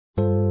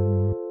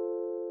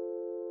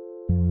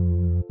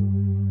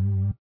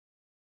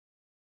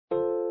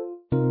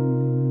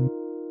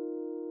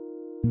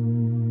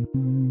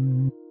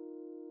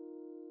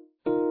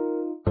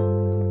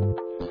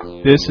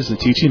This is a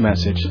teaching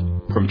message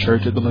from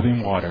Church of the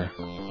Living Water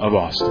of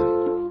Austin.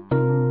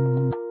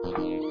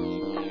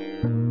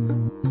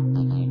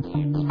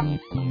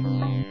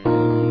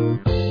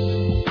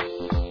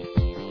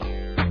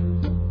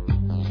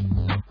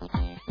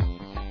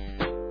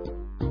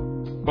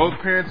 Both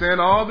parents and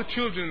all the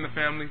children in the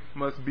family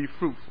must be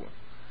fruitful.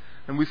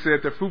 And we said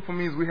that fruitful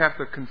means we have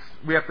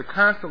to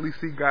constantly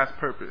seek God's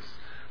purpose.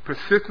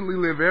 Persistently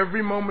live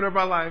every moment of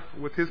our life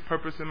with His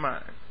purpose in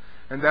mind.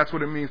 And that's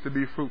what it means to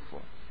be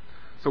fruitful.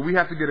 So we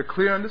have to get a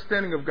clear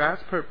understanding of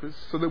God's purpose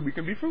so that we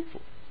can be fruitful.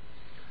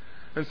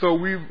 And so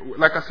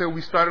like I said,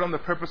 we started on the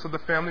purpose of the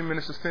family.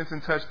 Minister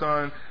Stinson touched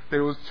on that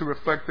it was to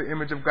reflect the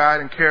image of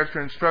God in character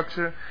and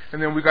structure. And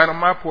then we got on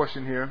my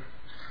portion here.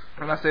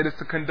 And I said it's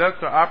to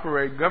conduct or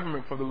operate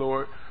government for the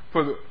Lord,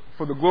 for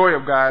the glory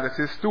of God as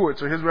His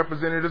stewards or His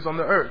representatives on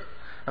the earth.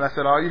 And I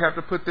said all you have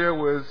to put there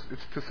was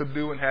it's to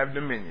subdue and have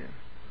dominion.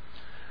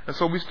 And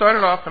so we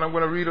started off, and I'm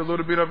going to read a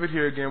little bit of it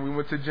here again. We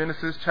went to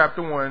Genesis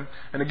chapter 1.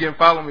 And again,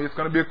 follow me. It's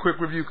going to be a quick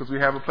review because we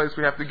have a place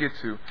we have to get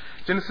to.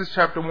 Genesis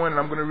chapter 1, and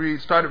I'm going to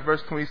start at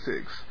verse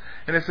 26.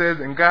 And it says,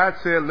 "And God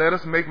said, let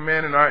us make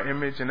man in our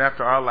image and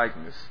after our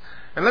likeness."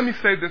 And let me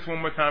say this one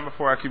more time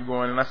before I keep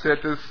going. And I said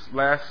this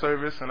last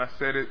service, and I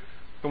said it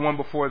the one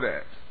before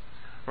that.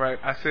 Right?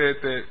 I said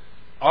that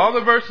all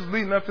the verses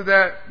leading up to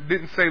that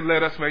didn't say,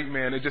 let us make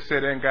man. It just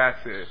said, and God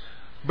said.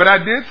 But I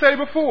did say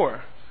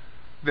before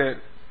that,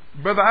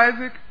 Brother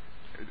Isaac,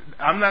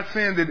 I'm not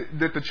saying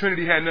that the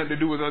Trinity had nothing to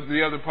do with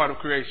the other part of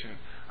creation.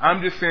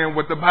 I'm just saying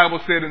what the Bible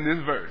said in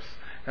this verse.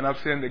 And I'm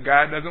saying that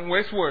God doesn't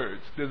waste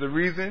words. There's a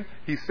reason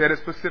He said it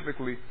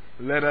specifically,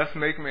 let us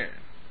make man.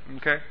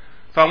 Okay?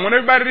 So I want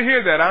everybody to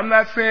hear that. I'm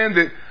not saying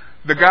that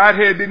the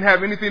Godhead didn't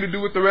have anything to do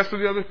with the rest of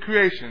the other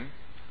creation.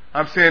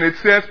 I'm saying it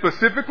says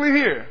specifically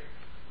here,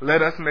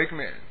 let us make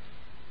man.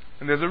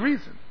 And there's a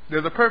reason.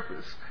 There's a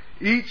purpose.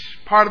 Each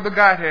part of the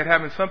Godhead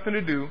having something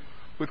to do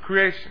with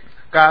creation.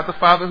 God the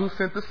Father who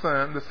sent the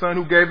Son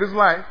who gave His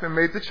life and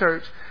made the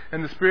church,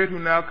 and the Spirit who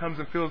now comes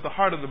and fills the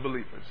heart of the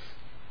believers,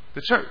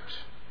 the church,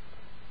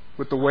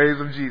 with the ways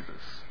of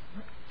Jesus.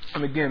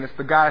 And again, it's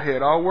the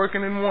Godhead all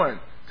working in one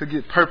to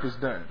get purpose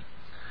done.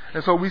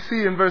 And so we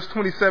see in verse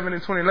 27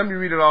 and 20, let me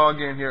read it all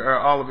again here, or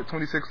all of it,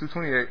 26 through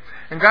 28.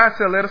 "And God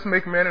said, let us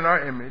make man in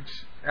our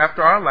image,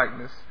 after our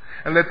likeness,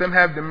 and let them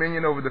have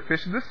dominion over the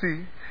fish of the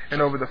sea,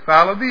 and over the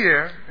fowl of the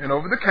air, and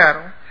over the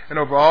cattle, and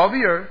over all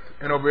the earth,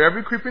 and over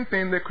every creeping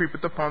thing that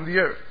creepeth upon the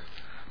earth.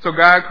 So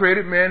God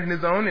created man in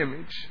His own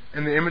image.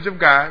 In the image of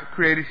God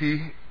created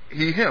He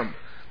him.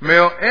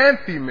 Male and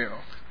female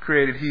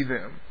created He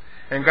them.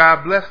 And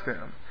God blessed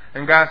them.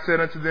 And God said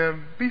unto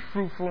them, be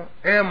fruitful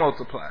and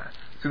multiply."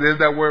 So there's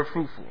that word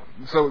fruitful.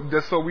 So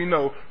just so we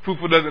know,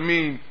 fruitful doesn't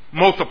mean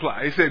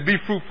multiply. He said be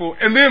fruitful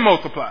and then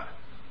multiply.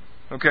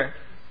 Okay?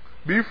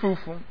 Be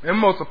fruitful and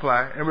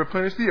multiply and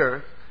replenish the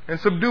earth and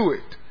subdue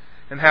it,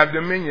 and have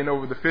dominion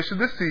over the fish of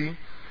the sea,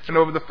 and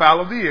over the fowl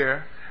of the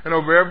air, and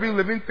over every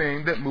living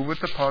thing that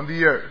moveth upon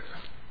the earth.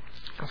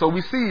 So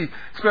we see,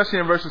 especially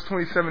in verses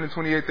 27 and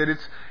 28, that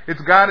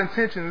it's God's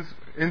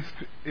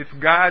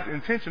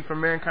intention for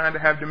mankind to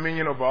have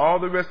dominion over all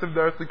the rest of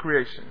the earthly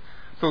creation,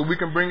 so we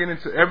can bring it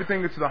into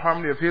everything into the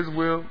harmony of His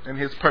will and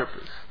His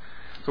purpose.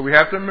 So we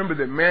have to remember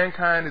that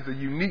mankind is a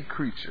unique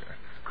creature,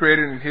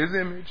 created in His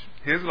image,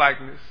 His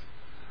likeness.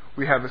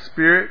 We have a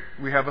spirit,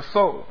 we have a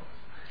soul.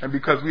 And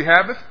because we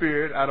have a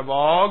spirit, out of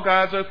all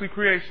God's earthly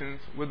creations,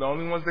 we're the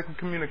only ones that can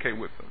communicate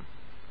with them.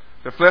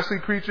 The fleshly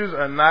creatures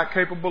are not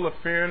capable of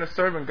fearing or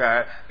serving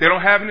God. They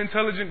don't have an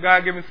intelligent,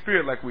 God-given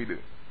spirit like we do.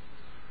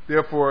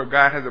 Therefore,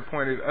 God has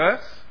appointed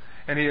us,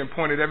 and He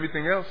appointed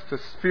everything else to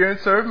fear and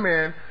serve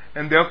man,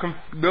 and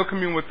they'll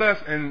commune with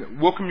us,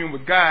 and we'll commune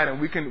with God, and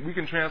we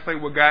can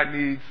translate what God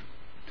needs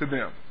to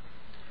them.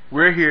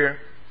 We're here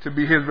to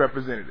be His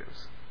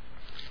representatives.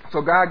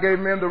 So God gave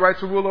man the right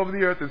to rule over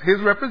the earth as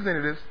His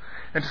representatives,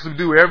 and to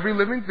subdue every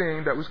living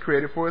thing that was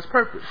created for His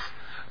purpose.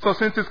 So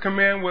since His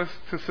command was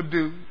to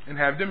subdue and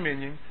have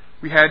dominion,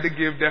 we had to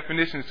give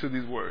definitions to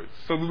these words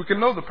so that we can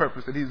know the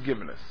purpose that He's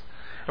given us.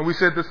 And we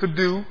said to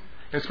subdue,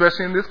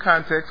 especially in this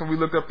context, when we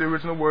looked up the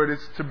original word, is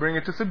to bring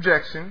into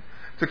subjection,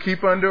 to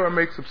keep under or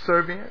make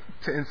subservient,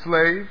 to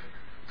enslave,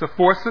 to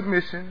force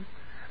submission,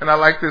 and I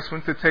like this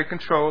one, to take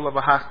control of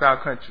a hostile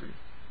country.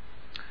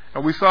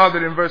 And we saw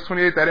that in verse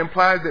 28, that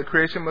implies that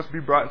creation must be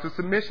brought into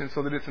submission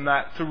so that it's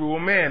not to rule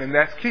man, and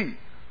that's key.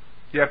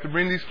 You have to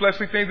bring these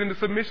fleshly things into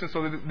submission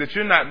so that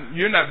you're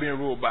not being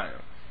ruled by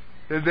them.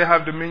 That they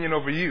have dominion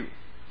over you.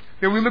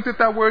 Then we looked at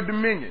that word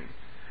dominion,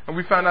 and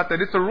we found out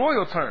that it's a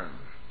royal term,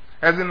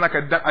 as in like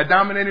a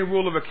dominating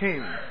rule of a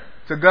king,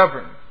 to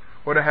govern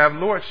or to have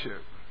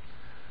lordship.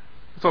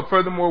 So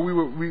furthermore,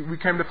 we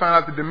came to find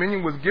out that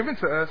dominion was given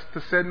to us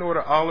to set in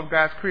order all of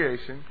God's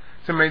creation,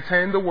 to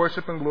maintain the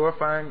worship and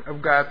glorifying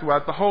of God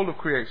throughout the whole of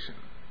creation.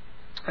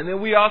 And then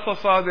we also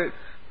saw that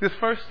this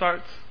first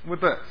starts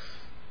with us.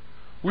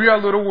 We are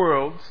little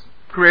worlds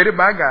created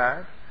by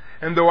God,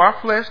 and though our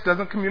flesh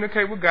doesn't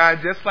communicate with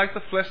God just like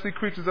the fleshly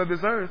creatures of this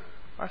earth,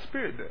 our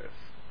spirit does.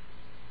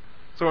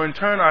 So in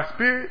turn, our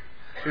spirit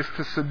is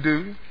to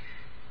subdue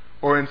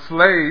or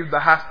enslave the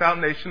hostile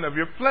nation of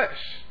your flesh.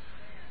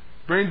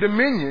 Bring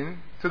dominion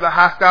to the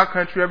hostile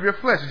country of your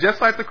flesh, just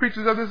like the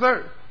creatures of this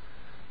earth.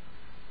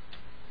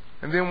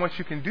 And then once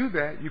you can do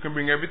that, you can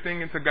bring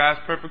everything into God's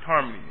perfect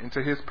harmony,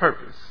 into His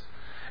purpose.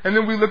 And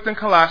then we looked in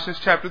Colossians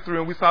chapter 3,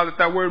 and we saw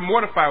that word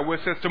mortify, where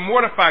it says to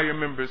mortify your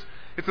members,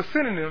 it's a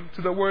synonym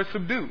to the word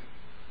subdue.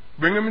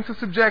 Bring them into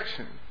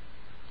subjection.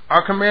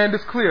 Our command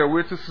is clear.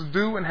 We're to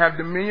subdue and have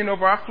dominion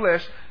over our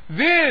flesh.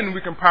 Then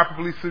we can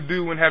properly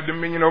subdue and have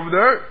dominion over the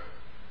earth.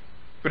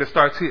 But it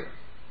starts here.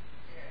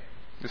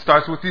 It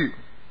starts with you.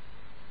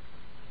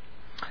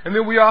 And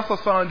then we also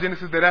saw in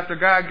Genesis that after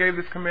God gave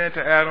this command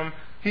to Adam,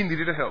 he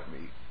needed a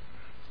helpmeet.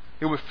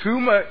 It was too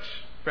much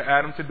for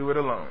Adam to do it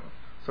alone.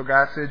 So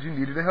God said you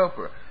needed a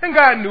helper. And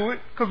God knew it,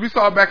 because we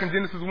saw back in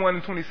Genesis 1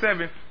 and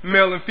 27,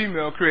 male and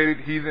female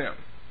created he, them.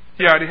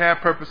 He already had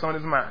purpose on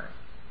his mind.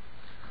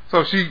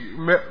 So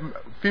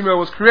female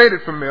was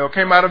created from male,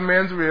 came out of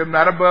man's rib,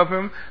 not above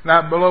him,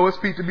 not below his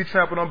feet to be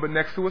trampled on, but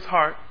next to his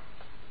heart.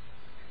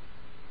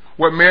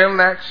 What man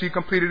lacked, she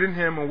completed in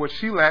him, and what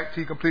she lacked,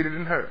 he completed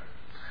in her.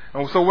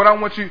 And so what I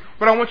want you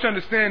to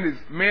understand is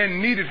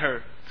man needed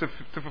her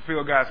to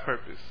fulfill God's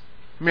purpose.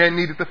 Man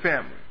needed the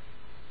family.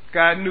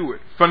 God knew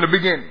it from the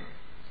beginning.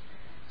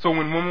 So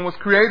when woman was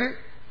created,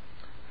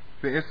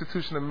 the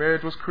institution of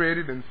marriage was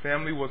created and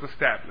family was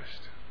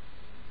established,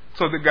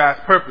 so that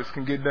God's purpose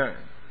can get done.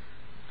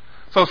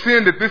 So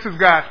seeing that this is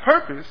God's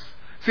purpose,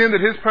 seeing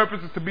that His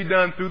purpose is to be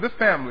done through the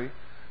family,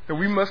 then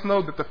we must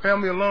know that the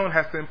family alone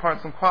has to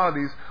impart some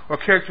qualities or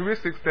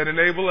characteristics that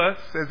enable us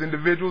as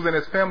individuals and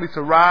as family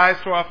to rise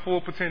to our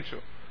full potential,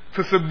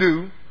 to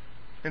subdue,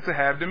 and to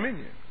have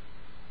dominion.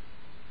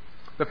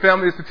 The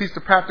family is to teach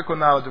the practical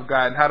knowledge of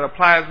God and how to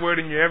apply His word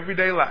in your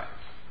everyday life.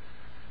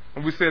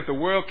 And we said the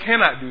world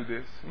cannot do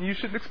this, and you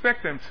shouldn't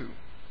expect them to.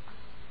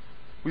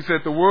 We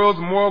said the world's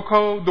moral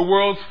code, the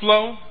world's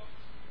flow,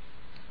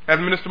 as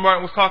Minister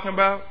Martin was talking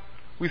about,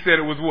 we said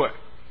it was what?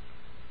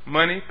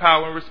 Money,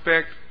 power,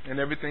 respect, and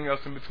everything else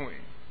in between.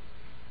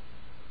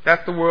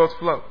 That's the world's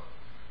flow.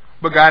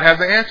 But God has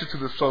an answer to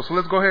this flow. So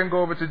let's go ahead and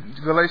go over to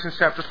Galatians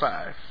chapter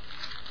 5.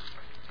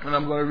 And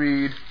I'm going to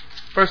read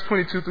verse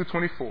 22 through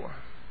 24.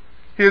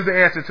 Here's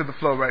the answer to the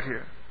flow right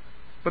here.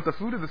 But the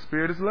fruit of the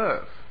Spirit is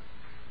love,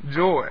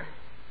 joy,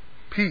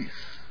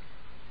 peace,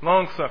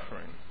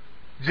 long-suffering,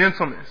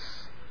 gentleness,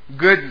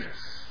 goodness,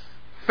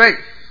 faith,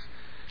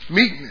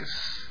 meekness,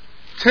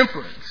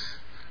 temperance.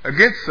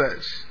 Against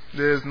such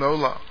there is no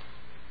law.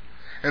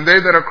 And they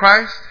that are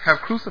Christ have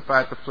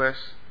crucified the flesh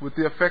with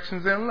the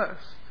affections and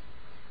lusts.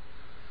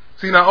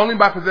 See, not only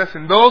by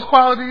possessing those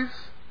qualities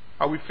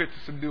are we fit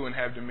to subdue and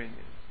have dominion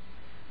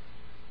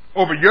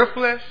over your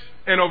flesh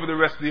and over the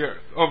rest of the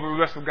earth, over the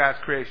rest of God's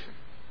creation.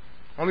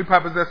 Only by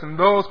possessing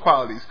those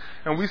qualities.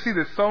 And we see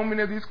that so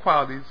many of these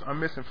qualities are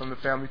missing from the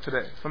family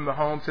today, from the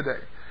home today.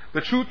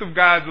 The truth of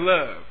God's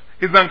love,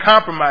 His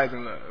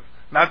uncompromising love,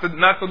 not the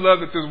love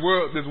that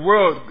this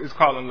world is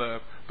calling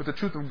love, but the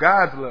truth of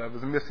God's love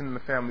is missing in the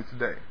family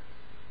today.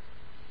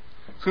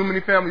 Too many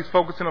families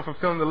focusing on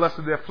fulfilling the lust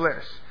of their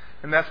flesh,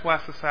 and that's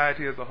why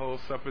society as a whole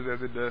suffers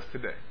as it does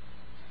today.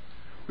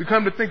 We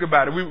come to think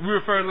about it. We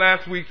referred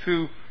last week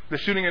to the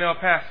shooting in El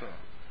Paso,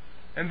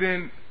 and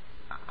then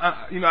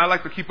I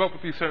like to keep up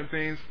with these certain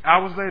things.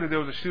 Hours later, there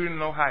was a shooting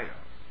in Ohio.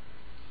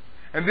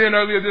 And then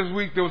earlier this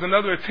week, there was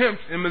another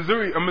attempt in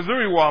Missouri, a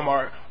Missouri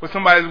Walmart, where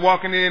somebody's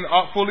walking in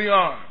fully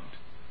armed.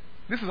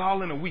 This is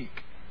all in a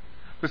week.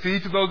 But see,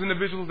 each of those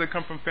individuals, they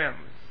come from families.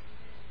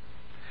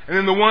 And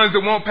then the ones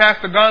that won't pass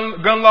the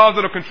gun laws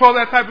that'll control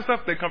that type of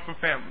stuff, they come from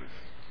families,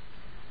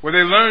 where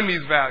they learn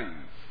these values.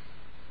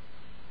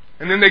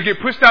 And then they get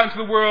pushed out into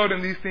the world,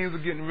 and these things are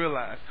getting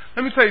realized.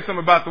 Let me tell you something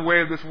about the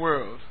way of this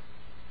world.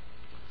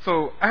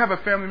 So I have a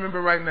family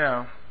member right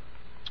now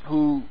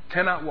who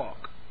cannot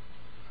walk,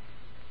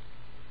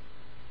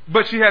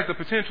 but she has the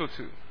potential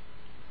to.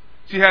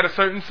 She had a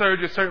certain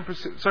surgery, a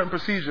certain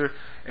procedure,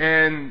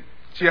 and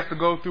she has to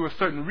go through a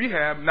certain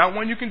rehab. Not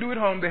one you can do at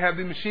home. They have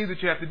the machines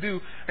that you have to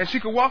do, and she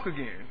could walk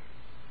again.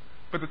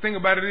 But the thing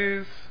about it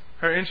is,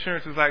 her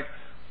insurance is like,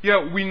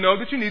 yeah, we know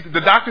that you need it.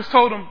 The doctors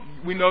told them,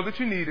 we know that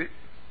you need it,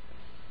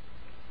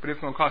 but it's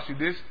going to cost you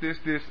this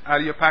out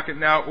of your pocket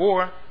now,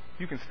 or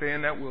you can stay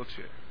in that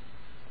wheelchair.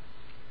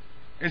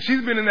 And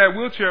she's been in that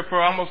wheelchair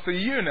for almost a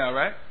year now,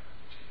 right?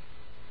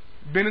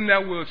 Been in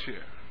that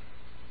wheelchair.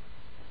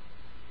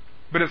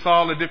 But it's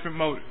all a different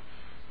motive.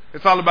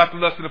 It's all about the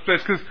lust of the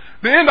flesh. Because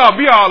the end all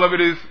be all of it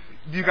is,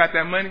 do you got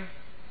that money?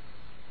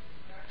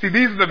 See,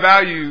 these are the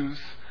values.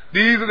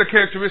 These are the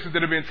characteristics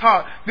that have been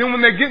taught. Then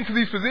when they get into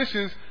these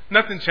positions,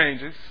 nothing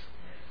changes.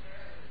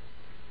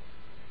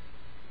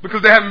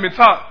 Because they haven't been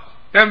taught.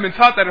 They haven't been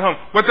taught that at home.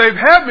 What they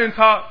have been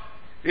taught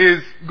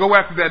is go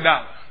after that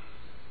dollar,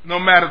 no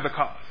matter the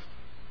cost.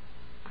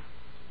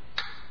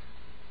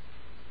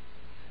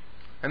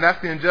 And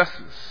that's the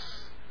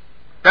injustice.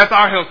 That's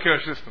our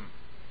healthcare system.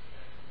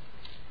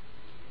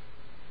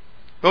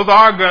 Those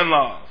are our gun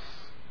laws.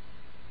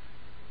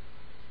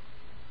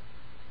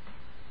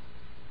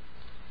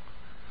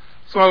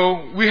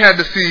 So we had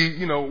to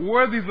see,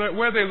 where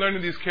are they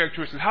learning these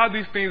characteristics? How are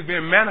these things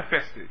being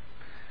manifested?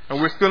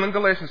 And we're still in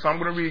Galatians, so I'm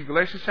going to read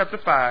Galatians chapter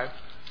 5,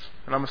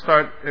 and I'm going to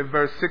start at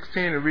verse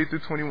 16 and read through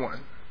 21.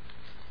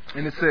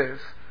 And it says,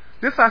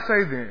 "This I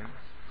say then,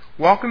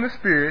 walk in the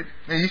Spirit,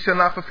 and ye shall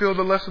not fulfill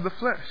the lust of the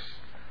flesh.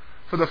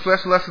 For the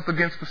flesh lusteth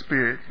against the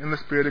Spirit, and the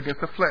Spirit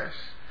against the flesh.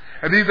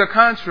 And these are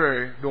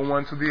contrary the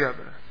one to the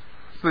other,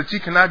 so that ye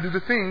cannot do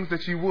the things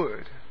that ye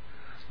would.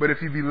 But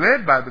if ye be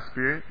led by the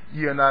Spirit,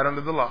 ye are not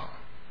under the law.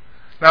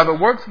 Now the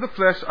works of the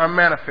flesh are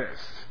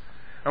manifest."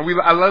 And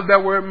I love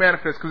that word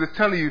manifest, because it's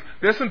telling you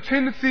there's some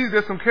tendencies,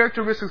 there's some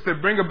characteristics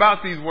that bring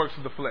about these works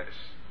of the flesh.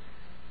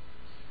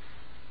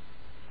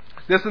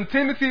 There's some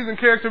tendencies and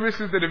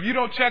characteristics that if you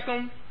don't check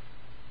them,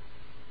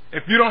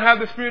 if you don't have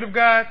the Spirit of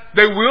God,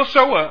 they will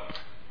show up,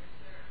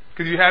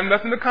 because you have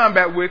nothing to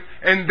combat with,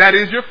 and that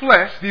is your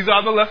flesh. These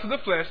are the lusts of the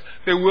flesh.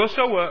 They will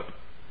show up,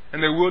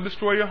 and they will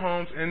destroy your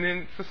homes, and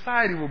then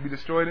society will be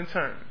destroyed in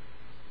turn.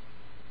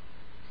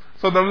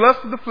 So the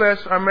lusts of the flesh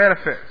are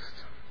manifest.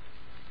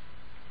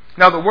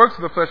 Now the works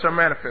of the flesh are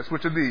manifest,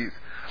 which are these: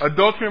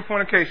 adultery and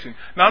fornication.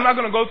 Now I'm not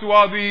going to go through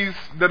all these,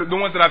 the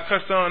ones that I've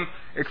touched on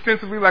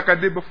extensively like I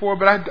did before,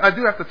 but I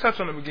do have to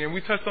touch on them again.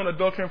 We touched on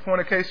adultery and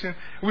fornication.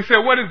 We said,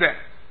 what is that?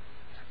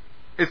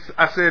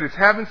 I said it's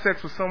having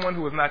sex with someone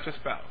who is not your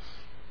spouse.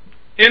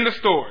 In the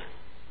story,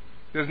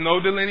 there's no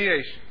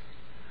delineation.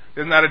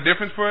 There's not a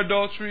difference for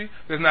adultery.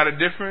 There's not a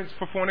difference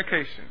for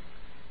fornication.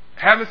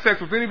 Having sex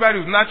with anybody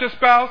who's not your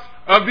spouse,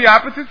 of the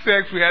opposite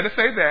sex, we had to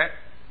say that.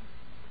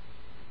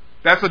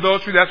 That's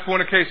adultery, that's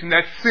fornication,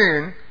 that's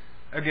sin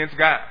against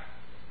God.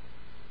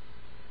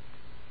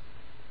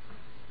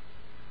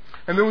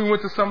 And then we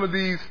went to some of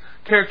these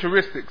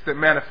characteristics that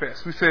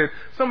manifest. We said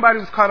somebody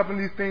who's caught up in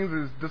these things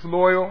is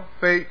disloyal,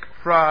 fake,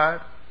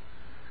 fraud.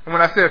 And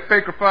when I said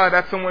fake or fraud,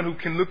 that's someone who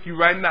can look you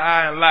right in the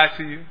eye and lie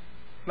to you,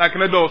 like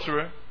an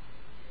adulterer.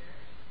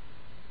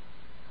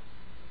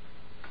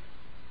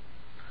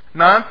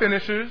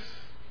 Non-finishers,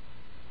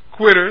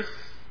 quitters.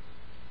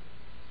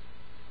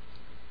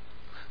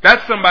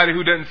 That's somebody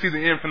who doesn't see the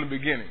end from the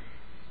beginning,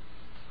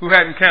 who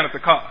hadn't counted the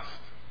cost.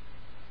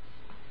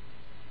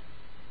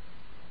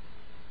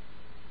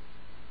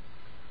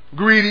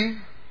 Greedy,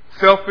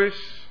 selfish.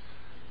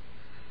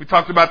 We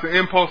talked about the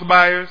impulse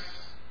buyers,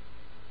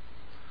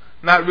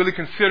 not really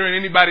considering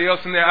anybody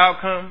else in their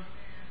outcome.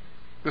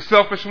 The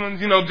selfish ones,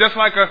 just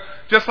like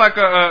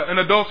an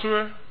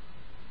adulterer.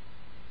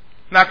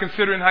 Not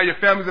considering how your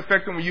family's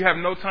affected when you have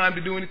no time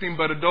to do anything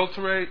but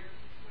adulterate.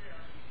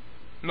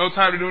 No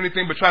time to do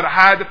anything but try to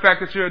hide the fact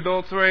that you're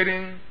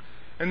adulterating.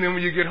 And then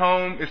when you get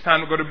home, it's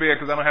time to go to bed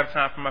because I don't have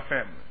time for my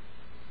family.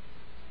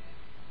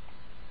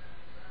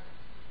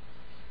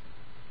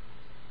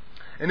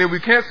 And then we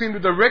can't seem to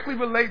directly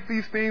relate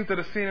these things that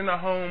are seen in our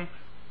home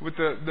with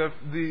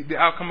the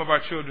outcome of our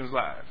children's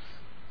lives.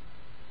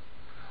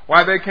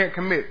 Why they can't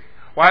commit.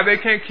 Why they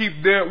can't keep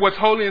what's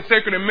holy and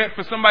sacred and meant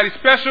for somebody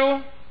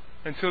special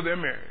until they're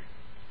married.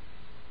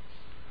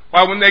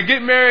 Why when they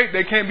get married,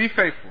 they can't be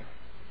faithful.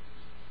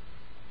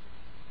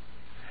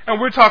 And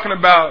we're talking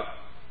about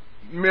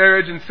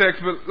marriage and sex,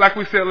 but like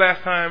we said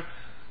last time,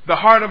 the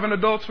heart of an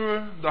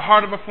adulterer, the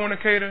heart of a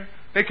fornicator,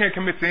 they can't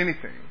commit to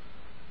anything.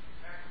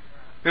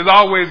 There's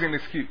always an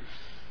excuse.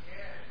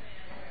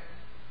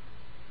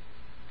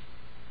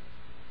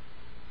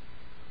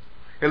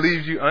 It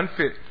leaves you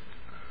unfit,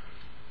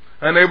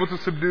 unable to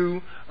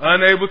subdue,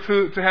 unable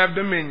to have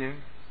dominion.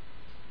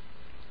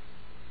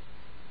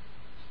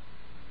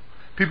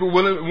 People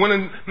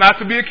willing not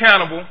to be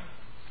accountable.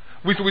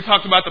 We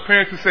talked about the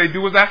parents who say,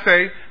 "Do as I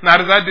say, not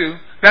as I do."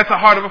 That's the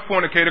heart of a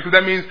fornicator, because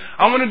that means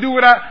I want to do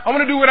what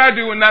I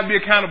do and not be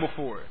accountable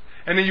for it.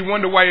 And then you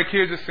wonder why your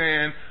kids are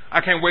saying,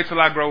 "I can't wait till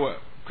I grow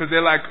up," because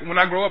they're like, "When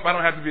I grow up, I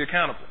don't have to be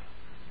accountable."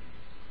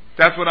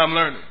 That's what I'm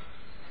learning.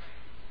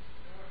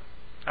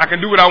 I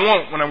can do what I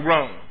want when I'm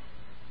grown.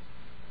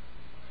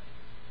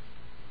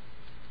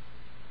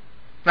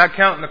 Not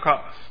counting the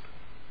cost.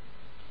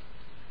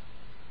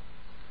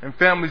 And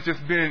families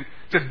just being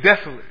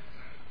desolate.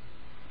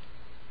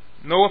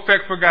 No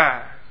effect for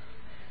God.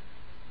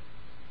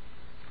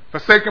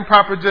 Forsaking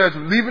proper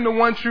judgment. Leaving the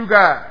one true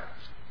God.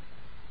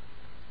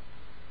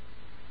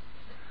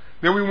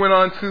 Then we went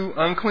on to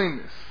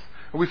uncleanness.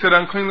 And we said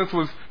uncleanness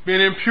was being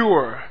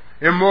impure,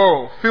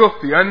 immoral,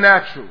 filthy,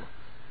 unnatural.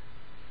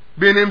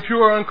 Being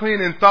impure,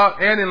 unclean in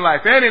thought and in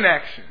life and in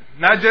action.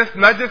 Not just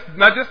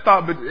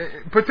thought, but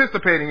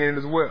participating in it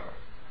as well.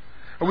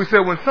 And we said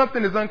when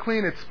something is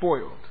unclean, it's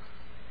spoiled.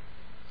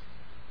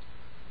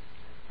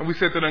 And we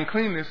said that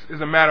uncleanness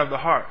is a matter of the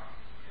heart.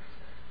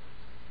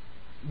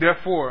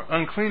 Therefore,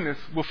 uncleanness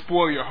will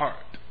spoil your heart.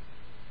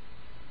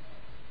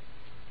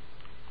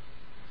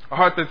 A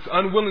heart that's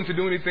unwilling to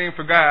do anything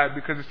for God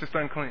because it's just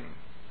unclean.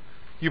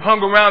 You've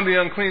hung around the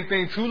unclean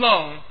thing too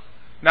long.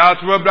 Now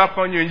it's rubbed off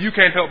on you and you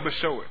can't help but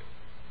show it.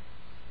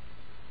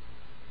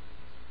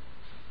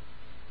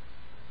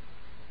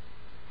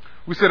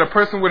 We said a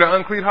person with an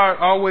unclean heart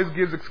always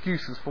gives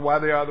excuses for why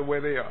they are the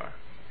way they are.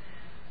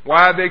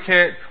 Why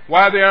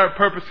they aren't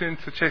purposing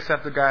to chase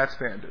after God's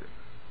standard.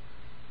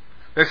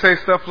 They say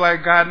stuff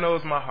like, God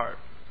knows my heart.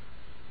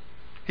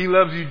 He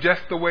loves you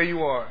just the way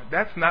you are.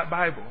 That's not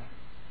Bible.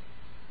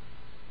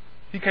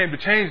 He came to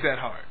change that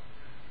heart.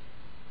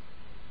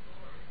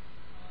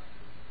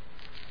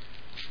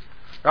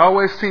 They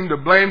always seem to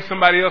blame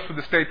somebody else for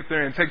the state that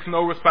they're in. Takes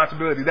no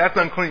responsibility. That's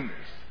uncleanness.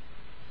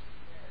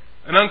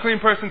 An unclean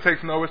person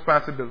takes no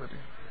responsibility.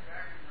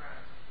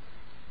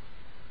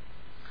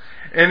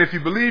 And if you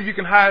believe you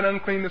can hide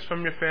uncleanness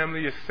from your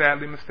family, you're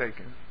sadly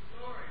mistaken.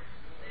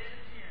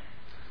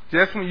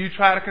 Just when you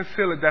try to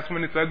conceal it, that's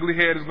when its ugly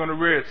head is going to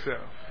rear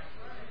itself.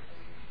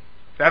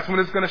 That's when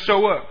it's going to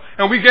show up.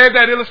 And we gave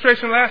that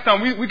illustration last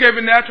time. We gave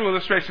a natural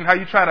illustration, how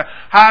you try to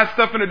hide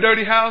stuff in a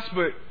dirty house,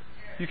 but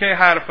you can't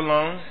hide it for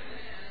long.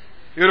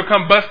 It'll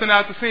come busting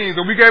out the seams.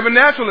 And we gave a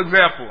natural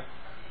example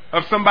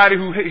of somebody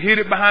who hid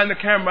it behind the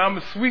camera. I'm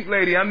a sweet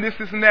lady. I'm this,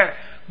 and that.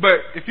 But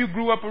if you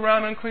grew up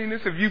around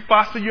uncleanness, if you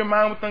foster your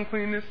mind with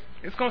uncleanness,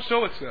 it's going to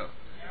show itself.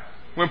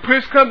 When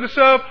push comes to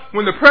shove,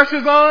 when the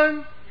pressure's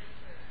on,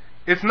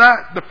 it's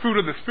not the fruit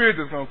of the Spirit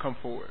that's going to come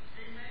forward.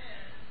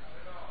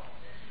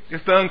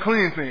 It's the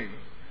unclean thing.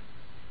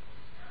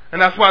 And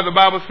that's why the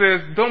Bible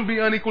says, don't be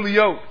unequally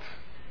yoked.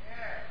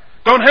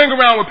 Don't hang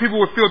around with people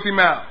with filthy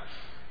mouths.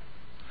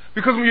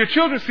 Because when your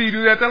children see you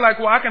do that, they're like,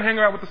 well, I can hang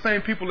around with the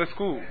same people at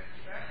school.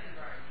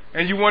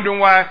 And you're wondering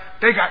why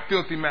they got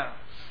filthy mouths.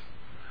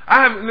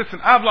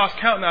 I've lost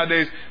count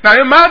nowadays. Now,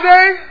 in my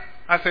day,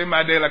 I say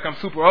my day like I'm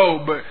super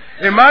old, but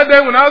in my day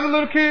when I was a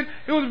little kid,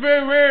 it was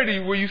very rarity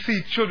where you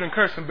see children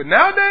cursing. But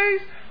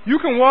nowadays, you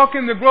can walk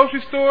in the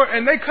grocery store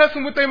and they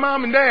cussing with their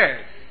mom and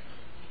dad.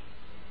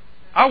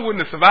 I wouldn't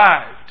have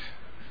survived.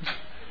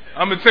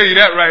 I'm going to tell you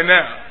that right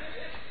now.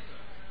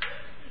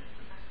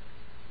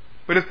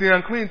 But it's the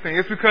unclean thing.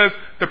 It's because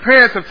the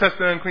parents have touched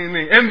the unclean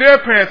thing, and their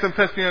parents have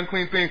touched the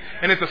unclean thing,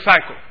 and it's a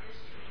cycle.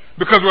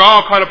 Because we're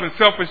all caught up in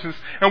selfishness.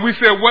 And we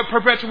said, what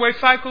perpetuates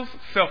cycles?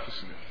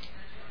 Selfishness.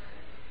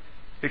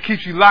 It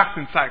keeps you locked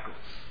in cycles.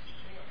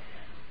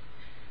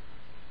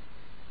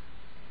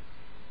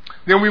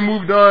 Then we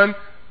moved on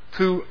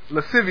to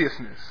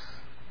lasciviousness.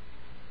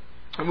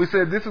 And we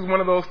said this is one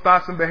of those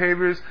thoughts and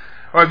behaviors,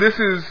 or this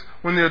is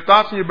when your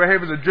thoughts and your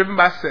behaviors are driven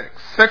by sex.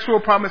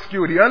 Sexual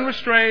promiscuity,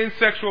 unrestrained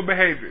sexual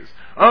behaviors,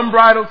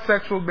 unbridled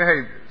sexual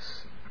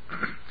behaviors.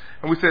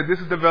 And we said this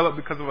is developed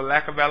because of a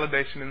lack of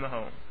validation in the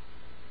home.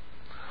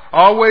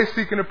 Always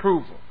seeking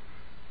approval.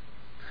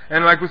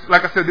 And like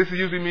I said, this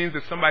usually means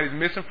that somebody's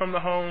missing from the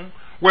home,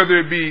 whether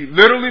it be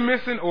literally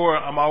missing or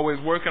I'm always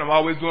working, I'm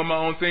always doing my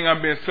own thing,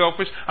 I'm being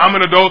selfish, I'm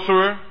an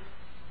adulterer.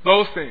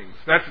 Those things.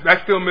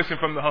 That's still missing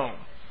from the home.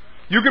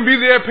 You can be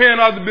there paying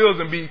all the bills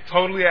and be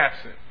totally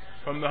absent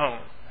from the home.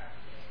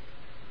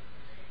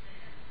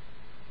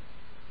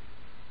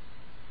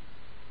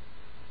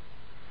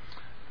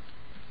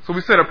 So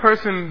we said a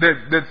person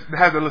that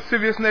has a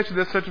lascivious nature,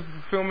 that's searching for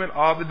fulfillment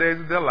all the days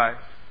of their life.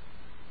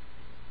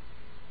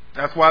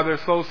 That's why they're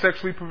so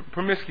sexually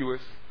promiscuous.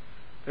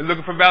 They're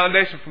looking for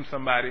validation from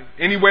somebody,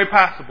 any way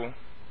possible.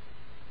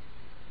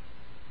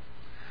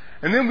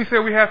 And then we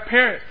said we have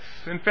parents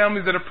and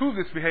families that approve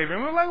this behavior.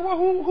 And we're like, well,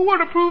 who would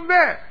approve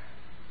that?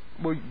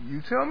 Well,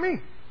 you tell me.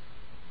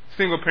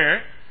 Single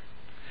parent.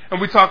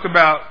 And we talked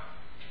about,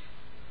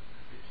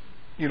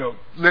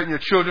 letting your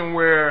children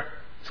wear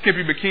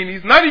skimpy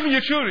bikinis. Not even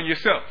your children,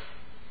 yourself.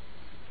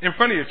 In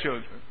front of your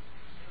children.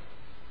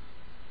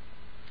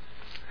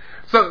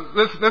 So I'm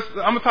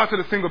going to talk to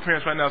the single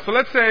parents right now. So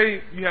let's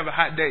say you have a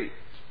hot date.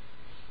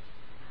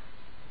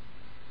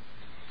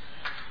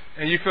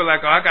 And you feel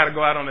like, I got to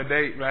go out on a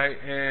date, right?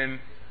 And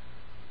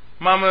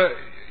mama,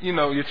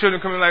 your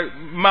children come in like,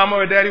 mama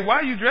or daddy, why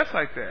are you dressed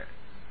like that?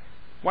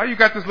 Why you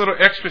got this little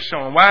extra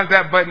showing? Why is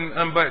that button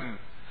unbuttoned?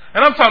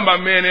 And I'm talking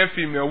about men and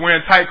female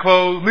wearing tight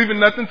clothes, leaving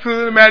nothing to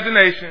the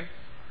imagination,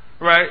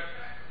 right?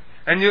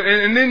 And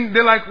then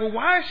they're like, well,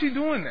 why is she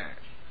doing that?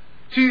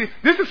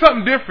 This is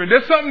something different.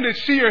 There's something that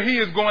she or he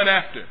is going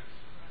after.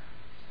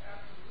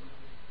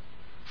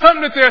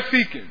 Something that they're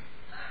seeking.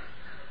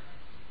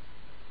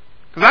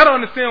 Because I don't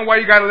understand why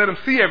you got to let them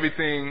see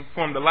everything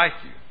for them to like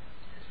you.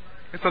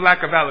 It's a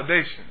lack of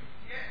validation.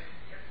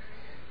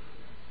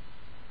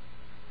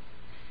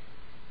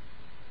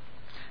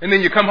 And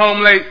then you come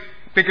home late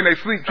thinking they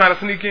sleep, trying to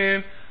sneak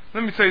in.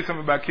 Let me tell you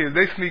something about kids.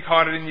 They sneak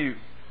harder than you.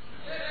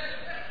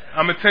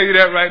 I'm going to tell you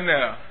that right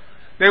now.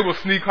 They will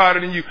sneak harder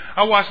than you.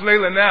 I watch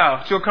Layla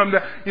now. She'll come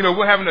down,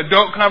 we're having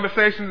adult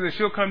conversations and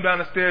she'll come down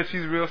the stairs.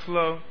 She's real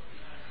slow.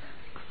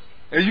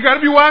 And you got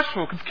to be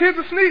watchful because kids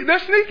are they're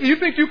sneaky. You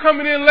think you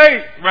coming in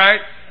late, right?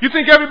 You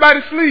think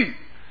everybody's asleep.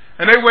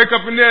 And they wake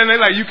up in there and they're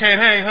like, you can't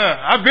hang, huh?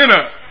 I've been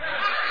up.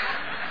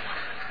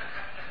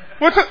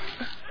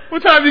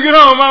 What time you get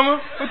home,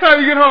 mama? What time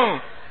you get home?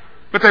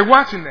 But they're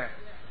watching that.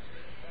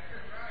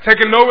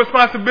 Taking no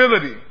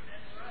responsibility.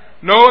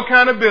 No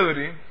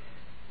accountability.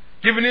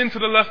 Giving in to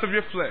the lust of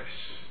your flesh.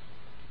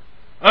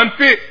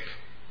 Unfit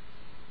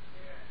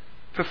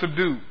to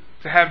subdue,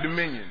 to have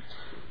dominion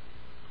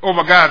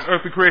over God's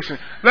earthly creation.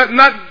 Let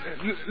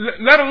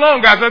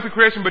alone God's earthly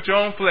creation, but your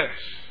own flesh.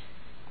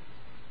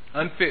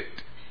 Unfit.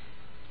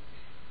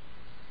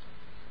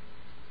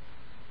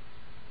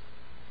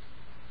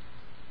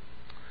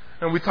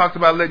 and we talked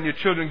about letting your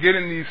children get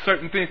in these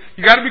certain things.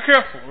 You got to be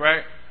careful,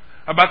 right,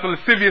 about the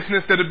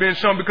lasciviousness that have been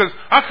shown, because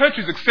our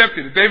country's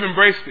accepted it. They've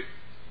embraced it.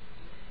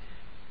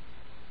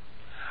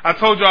 I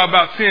told y'all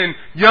about seeing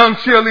young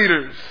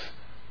cheerleaders,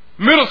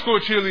 middle school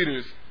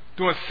cheerleaders,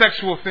 doing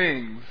sexual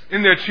things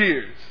in their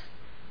cheers.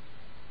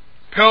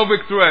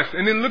 Pelvic thrust.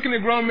 And then looking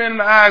at grown men in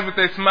the eyes with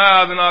their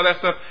smiles and all that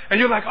stuff. And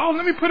you're like, oh,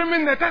 let me put them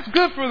in that. That's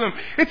good for them.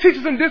 It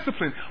teaches them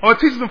discipline. Or it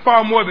teaches them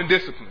far more than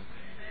discipline.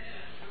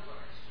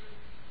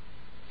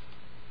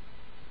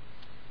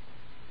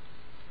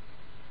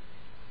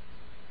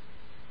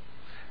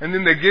 And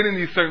then they get in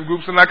these certain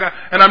groups, and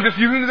I'm just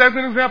using this as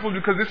an example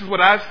because this is what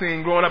I've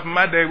seen growing up in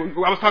my day.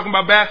 I was talking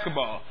about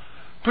basketball,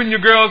 putting your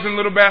girls in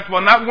little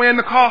basketball, not weighing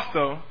the cost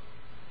though,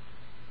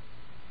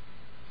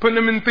 putting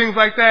them in things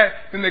like that.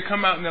 Then they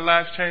come out and their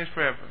lives change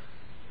forever.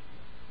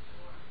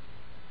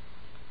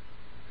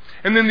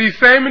 And then these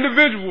same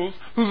individuals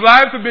whose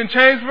lives have been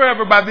changed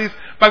forever by these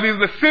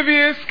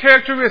lascivious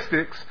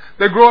characteristics,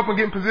 they grow up and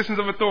get in positions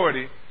of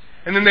authority.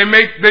 And then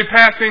they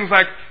pass things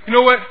like, you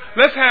know what,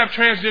 let's have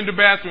transgender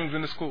bathrooms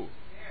in the school.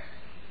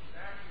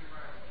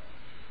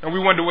 And we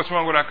wonder what's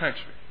wrong with our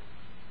country.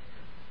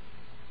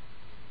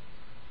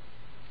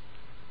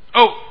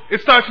 Oh, it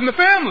starts in the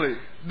family.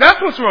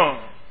 That's what's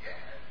wrong.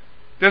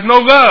 There's no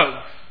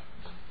love.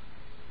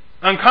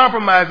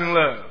 Uncompromising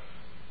love.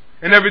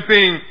 And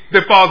everything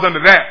that falls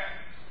under that.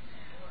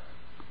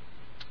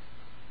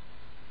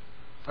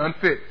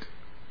 Unfit.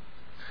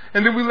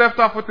 And then we left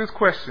off with this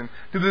question.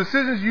 Do the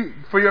decisions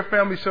for your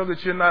family show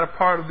that you're not a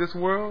part of this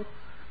world?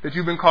 That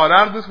you've been called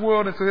out of this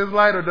world into His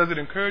light? Or does it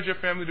encourage your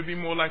family to be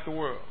more like the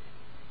world?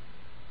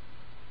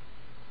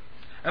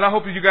 And I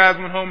hope that you guys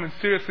went home and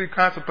seriously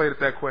contemplated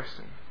that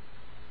question.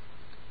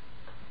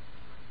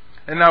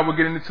 And now we're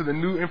getting into the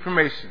new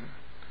information.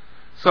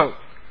 So,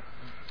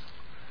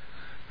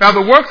 now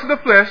the works of the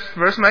flesh,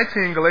 verse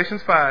 19,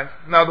 Galatians 5.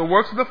 Now the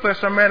works of the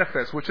flesh are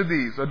manifest, which are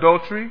these: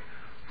 adultery,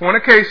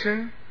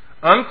 fornication,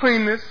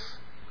 uncleanness,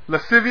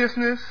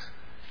 lasciviousness,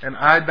 and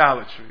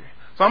idolatry.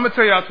 So I'm going to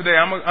tell y'all today,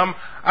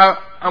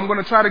 I'm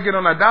going to try to get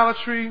on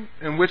idolatry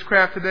and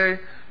witchcraft today,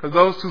 because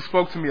those two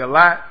spoke to me a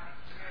lot.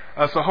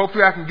 So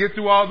hopefully I can get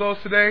through all those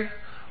today.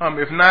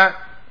 If not,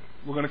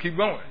 we're going to keep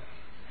going.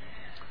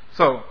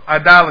 So,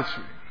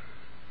 idolatry.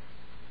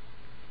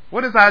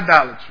 What is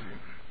idolatry?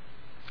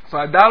 So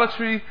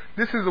idolatry,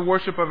 this is the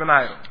worship of an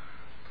idol.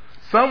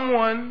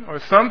 Someone or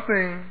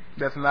something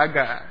that's not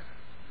God.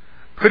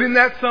 Putting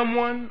that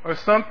someone or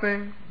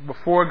something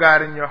before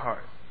God in your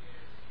heart.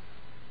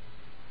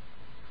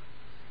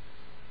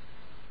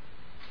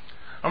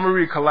 I'm going to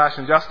read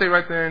Colossians. Y'all stay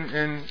right there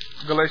in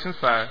Galatians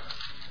 5.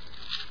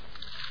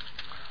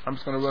 I'm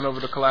just going to run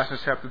over to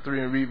Colossians chapter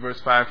 3 and read verse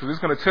 5, because it's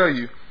going to tell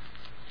you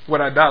what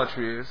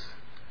idolatry is.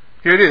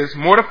 Here it is.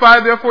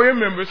 Mortify therefore your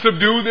members,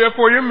 subdue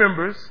therefore your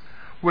members,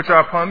 which are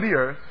upon the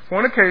earth,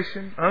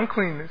 fornication,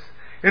 uncleanness,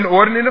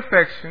 inordinate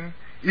affection,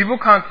 evil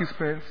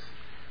concupiscence,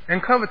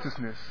 and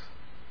covetousness,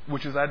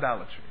 which is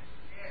idolatry.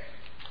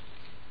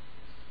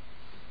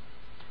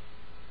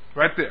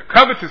 Right there.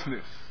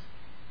 Covetousness,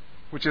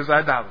 which is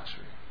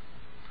idolatry.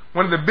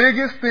 One of the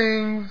biggest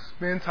things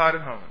being taught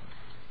at home.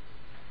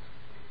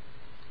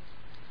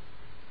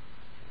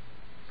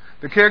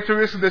 The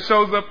characteristic that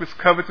shows up is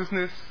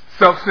covetousness,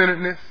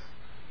 self-centeredness,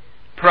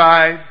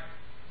 pride.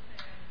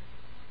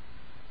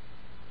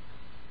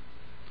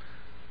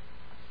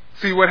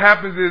 See, what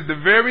happens is the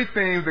very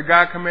things that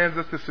God commands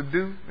us to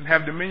subdue and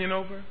have dominion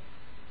over,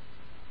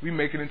 we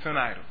make it into an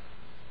idol.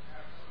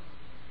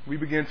 We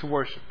begin to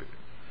worship it.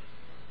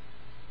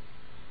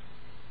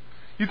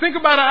 You think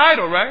about an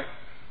idol, right?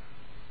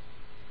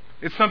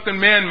 It's something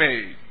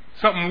man-made,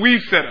 something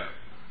we've set up.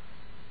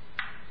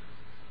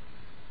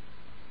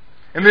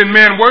 And then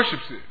man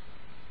worships it.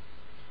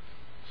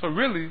 So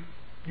really,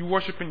 you're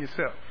worshiping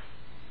yourself.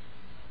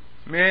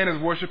 Man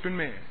is worshiping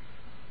man.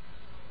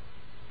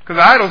 Because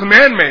the idol's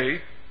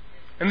man-made,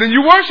 and then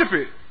you worship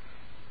it.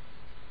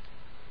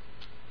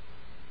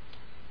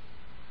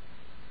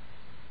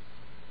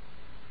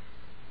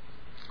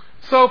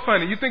 So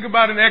funny. You think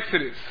about in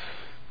Exodus,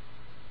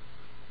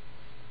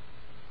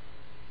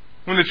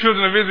 when the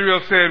children of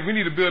Israel said, we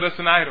need to build us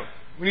an idol.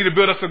 We need to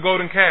build us a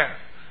golden calf.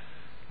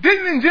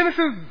 Didn't in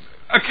Genesis,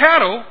 a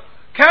cattle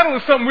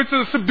is something we're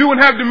to subdue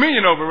and have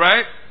dominion over,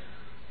 right?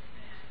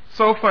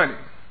 So funny.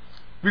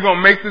 We're going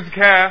to make this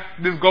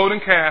golden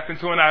calf,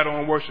 into an idol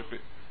and worship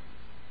it.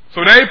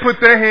 So they put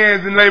their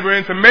hands and labor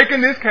into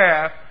making this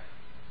calf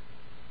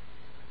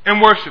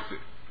and worship it.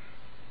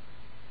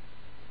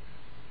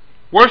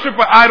 Worship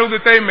an idol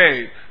that they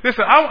made.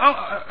 Listen,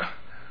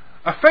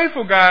 a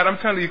faithful God, I'm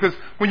telling you, because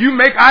when you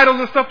make idols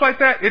and stuff like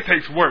that, it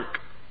takes work.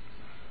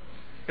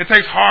 It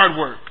takes hard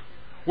work.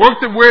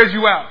 Work that wears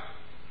you out.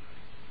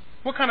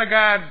 What kind of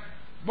God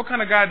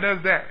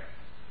does that?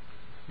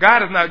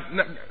 God is not,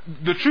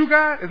 the true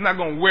God is not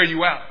going to wear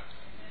you out.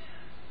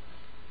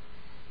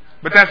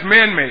 But that's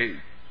man-made.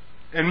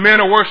 And men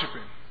are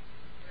worshiping.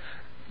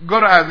 Go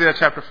to Isaiah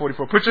chapter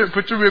 44.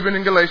 Put your ribbon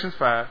in Galatians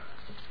 5.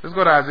 Let's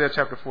go to Isaiah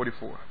chapter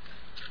 44.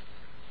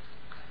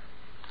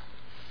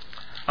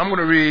 I'm going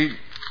to read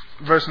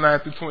verse 9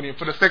 through 20. And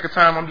for the sake of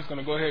time, I'm just going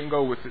to go ahead and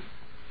go with it.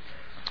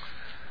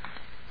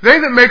 They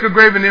that make a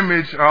graven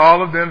image are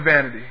all of them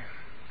vanity,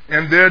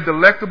 and their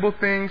delectable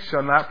things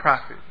shall not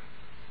profit.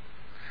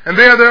 And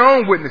they are their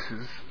own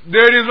witnesses.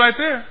 There it is right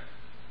there.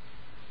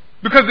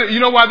 Because you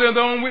know why they're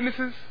their own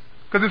witnesses?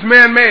 Because it's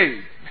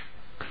man-made.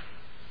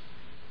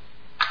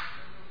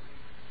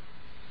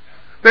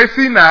 They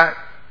see not,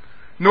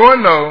 nor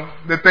know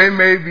that they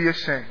may be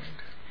ashamed.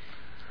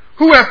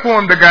 Who hath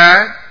formed a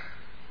god,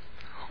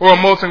 or a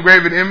molten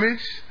graven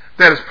image,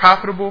 that is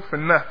profitable for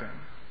nothing?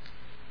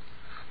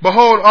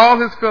 Behold, all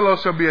his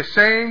fellows shall be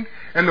ashamed,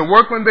 and the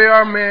workmen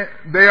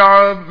they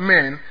are of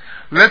men.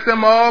 Let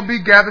them all be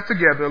gathered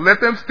together.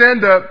 Let them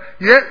stand up,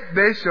 yet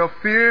they shall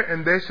fear,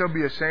 and they shall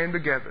be ashamed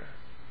together.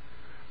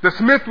 The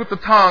smith with the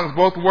tongs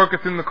both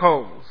worketh in the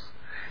coals,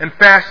 and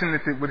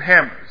fashioneth it with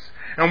hammers,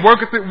 and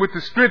worketh it with the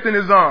strength in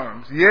his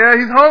arms. Yeah,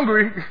 he's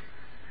hungry,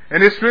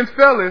 and his strength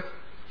faileth.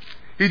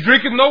 He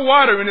drinketh no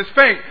water, and is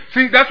faint.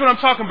 See, that's what I'm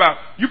talking about.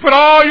 You put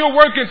all your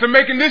work into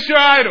making this your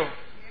idol.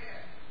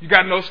 You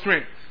got no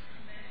strength.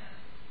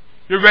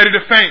 You're ready to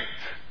faint.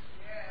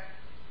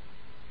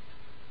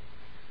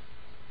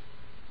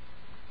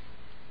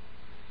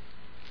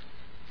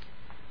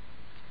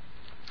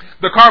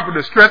 The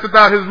carpenter stretcheth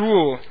out his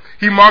rule.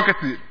 He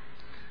marketh it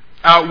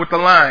out with the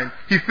line.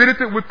 He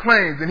fitteth it with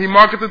planes, and he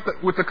marketh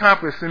it with the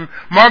compass, and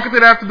marketh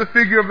it after the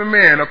figure of a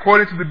man,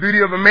 according to the beauty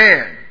of a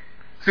man.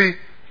 See,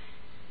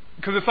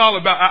 because it's all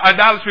about,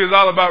 idolatry is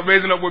all about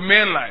raising up what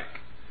men like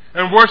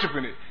and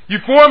worshiping it. You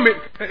form it.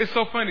 It's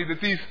so funny that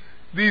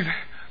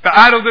the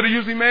idols that are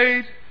usually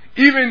made,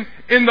 even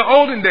in the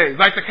olden days,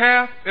 like the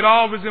calf, it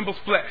all resembles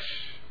flesh.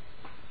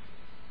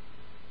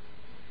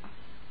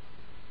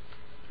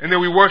 And then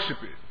we worship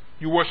it.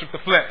 You worship the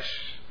flesh.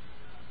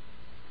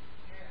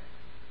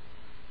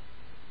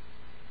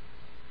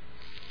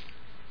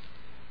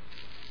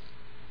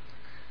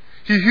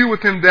 He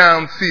heweth him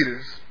down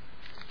cedars,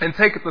 and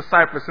taketh the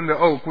cypress and the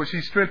oak, which he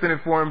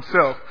strengtheneth for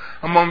himself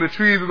among the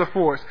trees of the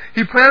forest.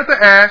 He planteth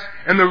the ash,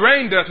 and the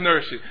rain doth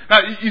nourish it. Now,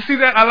 you see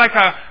that? I like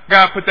how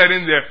God put that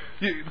in there.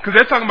 Because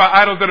they're talking about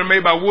idols that are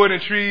made by wood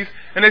and trees.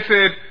 And they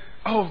said,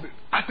 oh,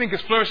 I think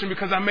it's flourishing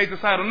because I made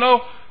this idol.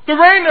 No, the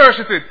rain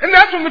nourisheth it. And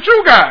that's from the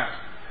true God.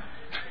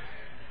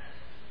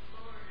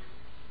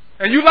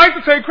 And you like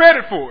to take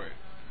credit for it.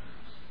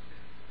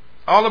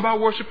 All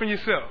about worshiping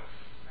yourself.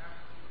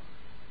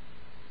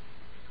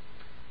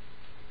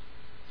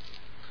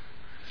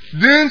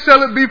 Then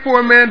shall it be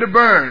for a man to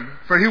burn,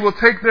 for he will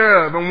take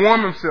thereof and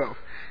warm himself.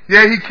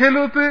 Yea, he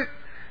kindleth it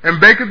and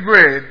baketh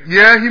bread.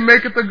 Yea, he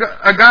maketh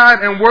a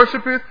god and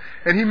worshipeth,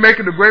 and he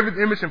maketh a graven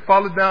image and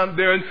falleth down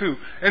thereunto.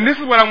 And this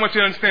is what I want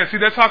you to understand. See,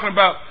 they're talking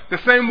about the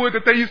same wood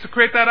that they used to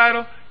create that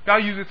idol. Y'all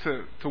use it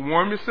to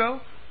warm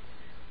yourself.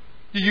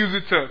 You use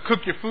it to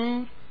cook your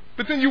food,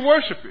 but then you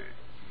worship it.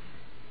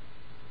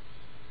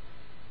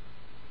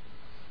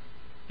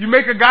 You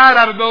make a god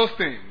out of those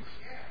things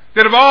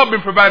that have all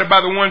been provided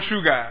by the one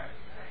true God.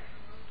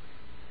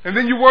 And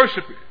then you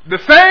worship it. The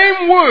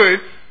same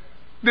wood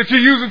that you're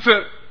using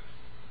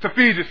to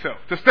feed yourself,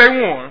 to stay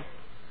warm.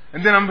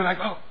 And then I'm like,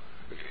 oh.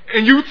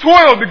 And you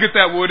toiled to get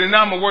that wood, and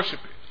now I'm going to worship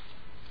it.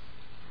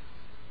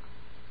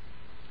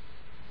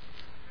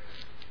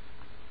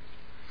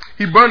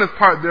 He burneth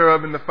part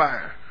thereof in the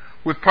fire,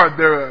 with part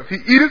thereof. He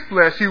eateth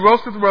flesh, he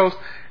roasteth roast,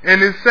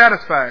 and is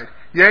satisfied.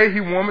 Yea,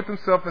 he warmeth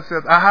himself and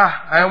saith,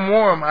 aha, I am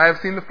warm, I have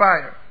seen the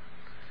fire.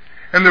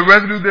 And the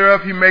residue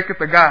thereof he maketh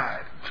a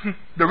god.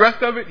 The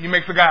rest of it he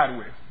makes a god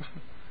with.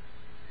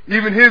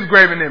 Even his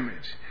graven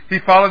image. He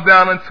falleth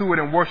down unto it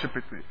and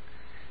worshipeth it.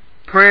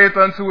 Prayeth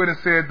unto it and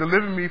said,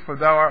 deliver me, for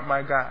thou art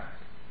my God.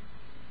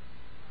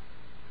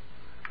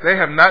 They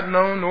have not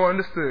known nor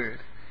understood.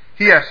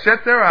 He hath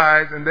shut their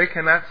eyes, and they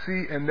cannot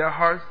see, and their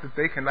hearts that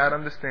they cannot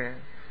understand.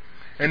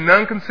 And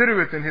none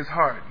considereth in his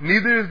heart.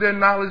 Neither is there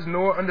knowledge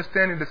nor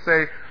understanding to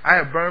say, I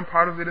have burned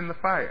part of it in the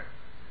fire.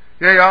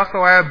 Yea, also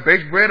I have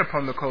baked bread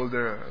upon the coals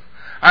thereof.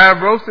 I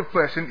have roasted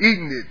flesh and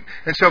eaten it,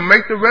 and shall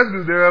make the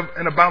residue thereof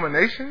an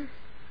abomination?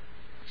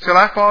 Shall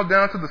I fall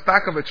down to the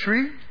stock of a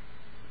tree?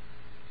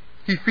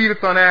 He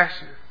feedeth on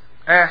ashes.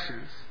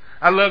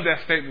 I love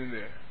that statement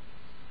there.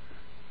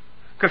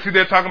 Because see,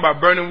 they're talking about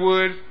burning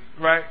wood,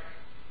 right?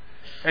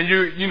 And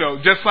you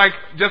know, just like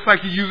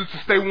you use it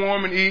to stay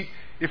warm and eat,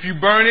 if you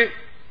burn it,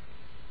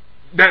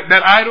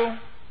 that idol,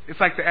 it's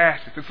like the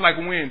ashes. It's like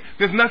wind.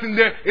 There's nothing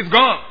there. It's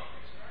gone.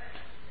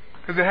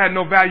 Because it had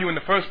no value in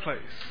the first place.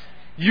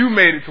 You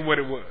made it to what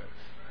it was.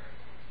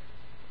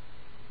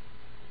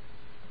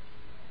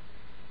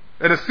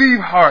 A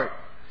deceived heart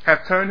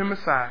hath turned him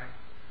aside,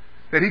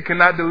 that he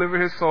cannot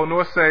deliver his soul,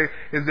 nor say,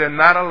 is there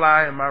not a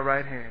lie in my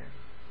right hand?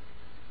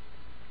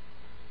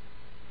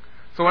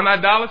 So an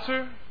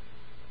idolater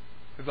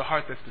is a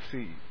heart that's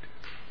deceived.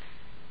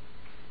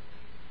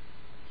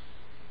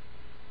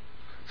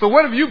 So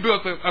what have you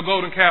built a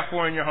golden calf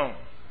for in your home?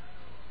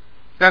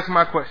 That's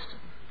my question.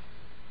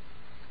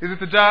 Is it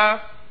the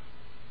job?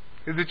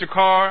 Is it your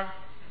car?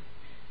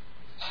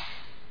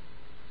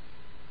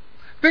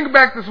 Think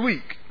back this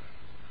week.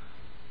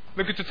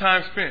 Look at your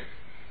time spent.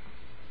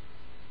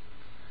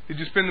 Did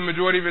you spend the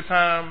majority of your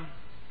time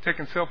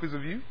taking selfies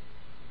of you?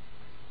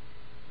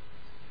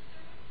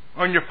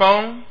 On your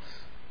phones?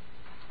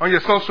 On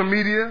your social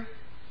media?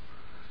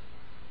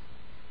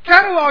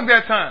 Catalog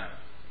that time.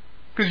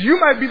 Because you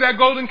might be that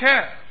golden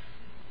calf.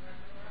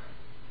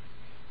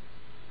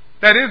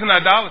 That is an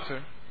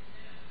idolater.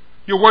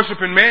 You're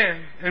worshiping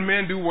man, and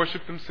men do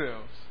worship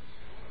themselves.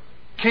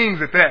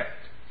 Kings at that.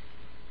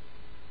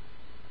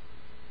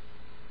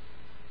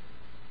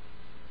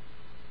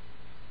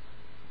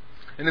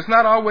 And it's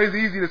not always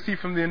easy to see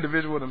from the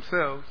individual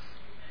themselves.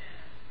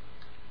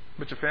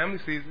 But your family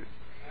sees it.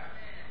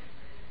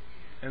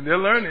 And they're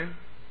learning.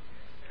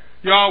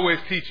 You're always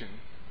teaching.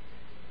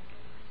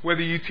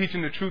 Whether you're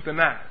teaching the truth or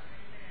not.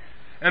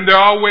 And they're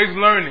always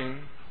learning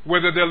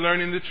whether they're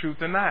learning the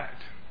truth or not.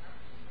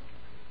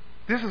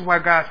 This is why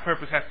God's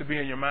purpose has to be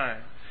in your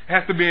mind. It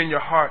has to be in your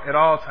heart at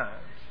all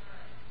times.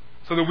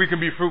 So that we can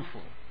be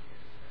fruitful.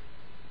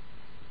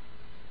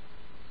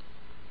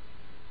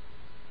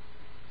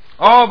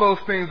 All those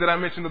things that I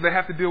mentioned, they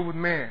have to deal with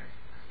man.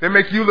 They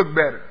make you look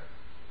better.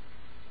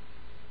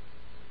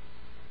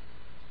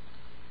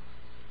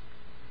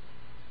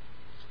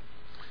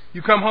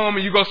 You come home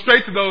and you go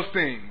straight to those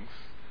things.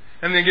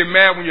 And then get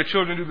mad when your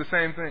children do the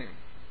same thing.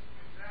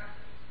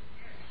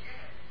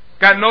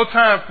 Got no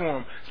time for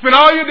them. Spend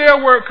all your day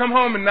at work, come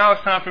home, and now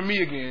it's time for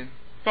me again.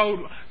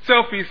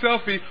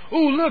 Selfie.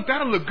 Ooh, look,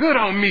 that'll look good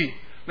on me.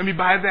 Let me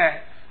buy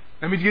that.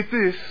 Let me get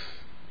this.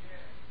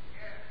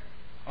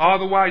 All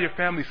the while your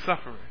family's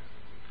suffering.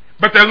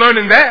 But they're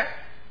learning that.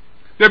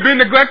 They're being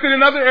neglected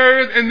in other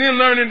areas and then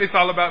learning it's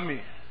all about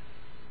me.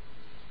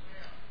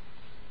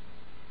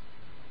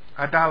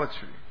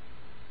 Idolatry.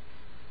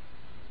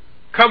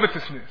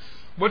 Covetousness.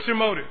 What's your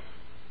motive?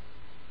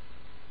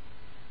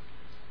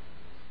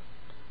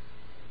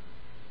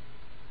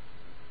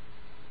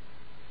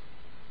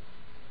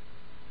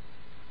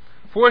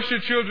 Force your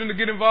children to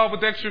get involved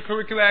with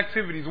extracurricular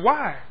activities.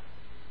 Why?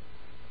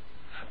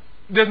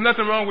 There's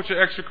nothing wrong with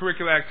your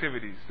extracurricular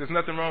activities. There's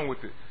nothing wrong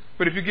with it.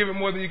 But if you give it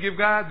more than you give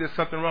God, there's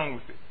something wrong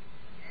with it.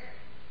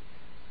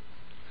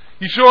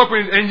 You show up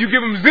and you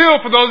give them zeal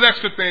for those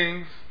extra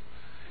things.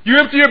 You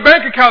empty your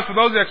bank accounts for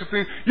those extra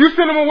things. You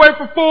send them away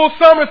for full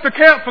summers to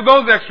camp for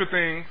those extra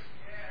things.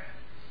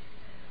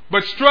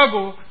 But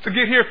struggle to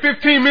get here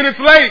 15 minutes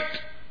late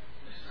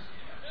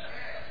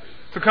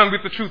to come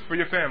get the truth for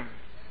your family.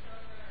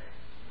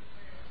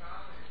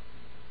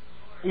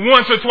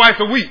 Once or twice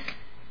a week.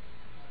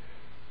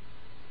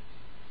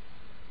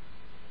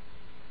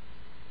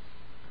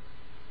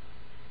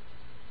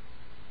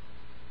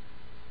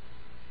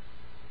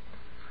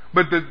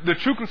 But the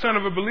true concern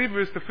of a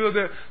believer is to fill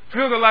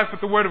their life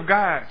with the Word of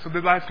God so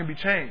their lives can be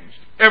changed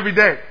every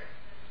day.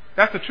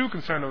 That's the true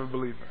concern of a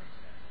believer.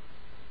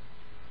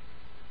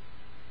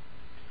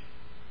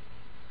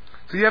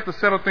 So you have to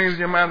settle things in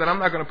your mind that I'm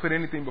not going to put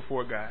anything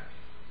before God.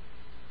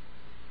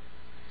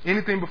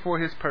 Anything before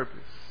His purpose.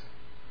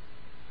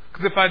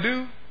 Because if I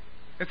do,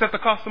 it's at the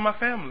cost of my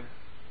family.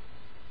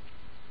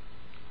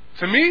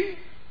 To me,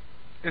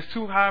 it's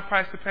too high a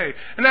price to pay.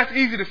 And that's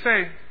easy to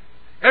say.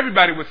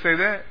 Everybody would say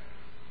that.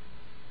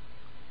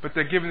 But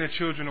they're giving their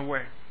children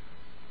away.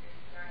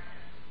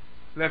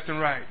 Left and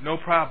right. No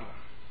problem.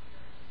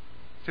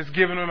 Just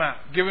giving them out.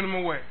 Giving them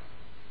away.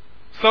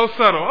 So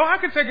subtle. Oh, I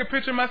can take a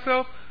picture of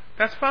myself.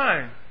 That's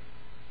fine.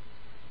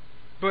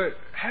 But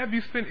have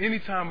you spent any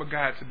time with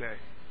God today?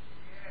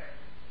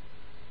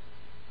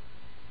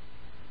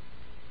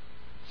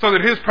 So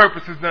that His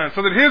purpose is done.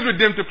 So that His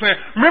redemptive plan.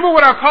 Remember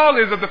what our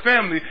call is of the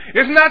family.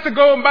 It's not to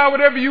go and buy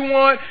whatever you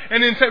want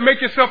and then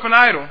make yourself an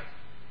idol.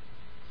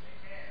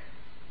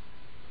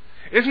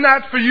 It's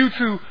not for you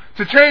to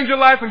change your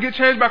life and get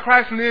changed by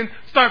Christ and then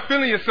start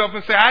feeling yourself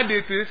and say, I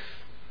did this.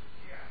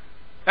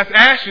 That's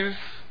ashes.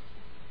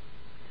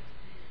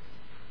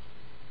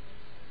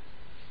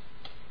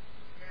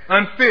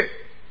 Unfit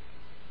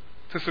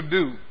to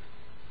subdue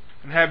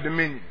and have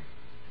dominion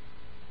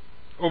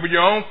over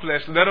your own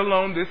flesh, let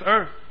alone this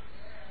earth.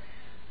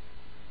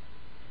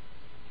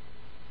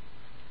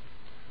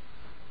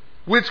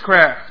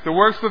 Witchcraft. The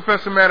works of the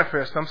flesh are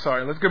manifest.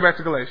 Let's go back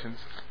to Galatians.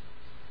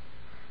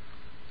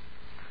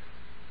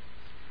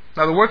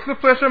 Now the works of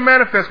the flesh are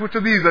manifest, which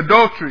are these: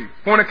 adultery,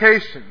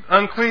 fornication,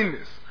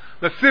 uncleanness,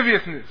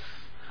 lasciviousness,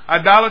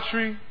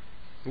 idolatry,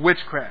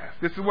 witchcraft.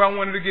 This is where I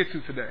wanted to get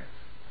to today.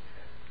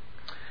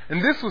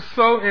 And this was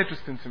so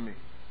interesting to me.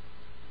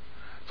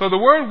 So the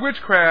word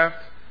witchcraft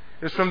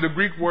is from the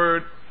Greek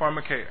word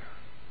pharmakeia.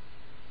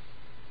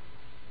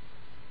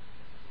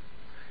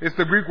 It's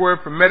the Greek word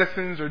for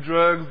medicines or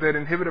drugs that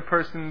inhibit a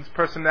person's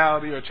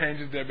personality or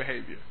changes their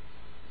behavior.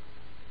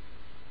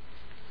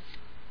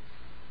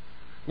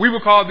 We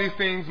would call these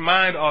things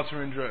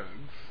mind-altering drugs.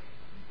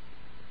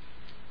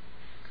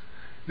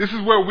 This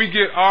is where we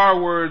get our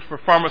words for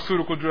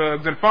pharmaceutical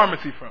drugs and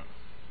pharmacy from.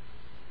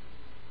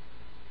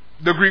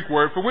 The Greek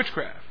word for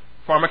witchcraft,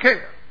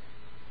 pharmakeia.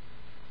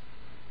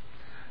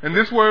 And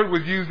this word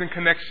was used in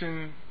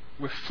connection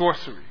with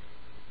sorcery,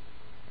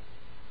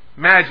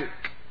 magic,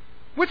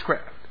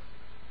 witchcraft.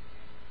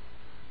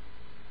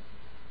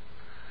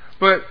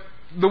 But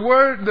the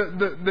word,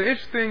 the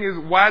interesting thing is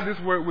why this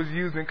word was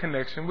used in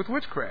connection with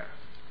witchcraft.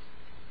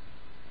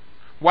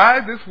 Why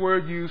is this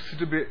word used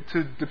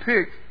to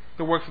depict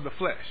the works of the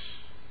flesh?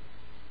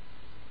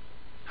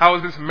 How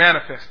is this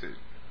manifested?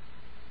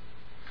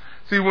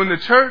 See, when the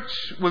church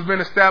was being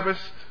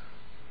established,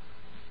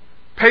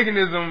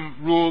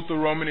 paganism ruled the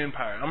Roman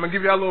Empire. I'm going to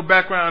give you a little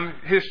background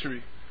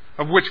history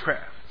of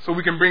witchcraft so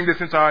we can bring this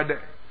into our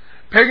day.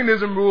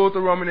 Paganism ruled the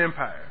Roman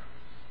Empire.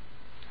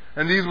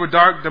 And these were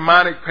dark,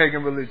 demonic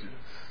pagan religions.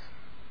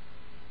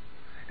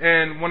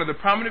 And one of the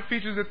prominent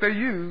features that they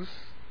used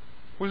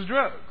was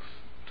drugs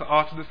to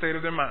alter the state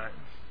of their minds,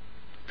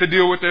 to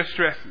deal with their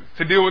stresses,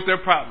 to deal with their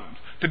problems,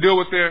 to deal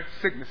with their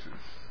sicknesses.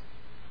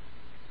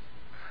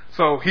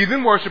 So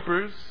heathen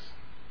worshippers,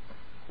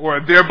 or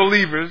their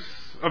believers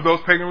of those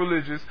pagan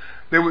religions,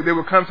 they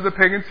would come to the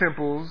pagan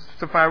temples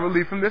to find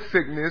relief from their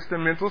sickness, their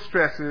mental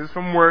stresses,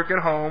 from work, at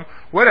home,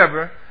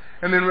 whatever.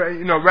 And then,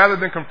 rather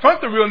than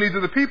confront the real needs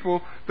of the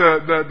people,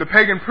 the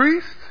pagan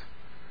priests,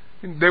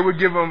 they would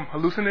give them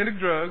hallucinogenic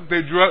drugs.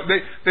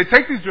 They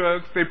take these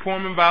drugs, they pour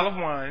them in vial of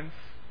wines,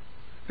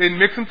 they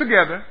mix them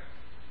together,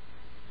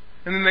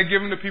 and then they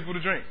give them to people to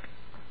drink.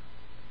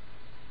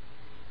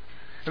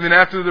 And then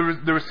after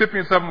the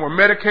recipients of them were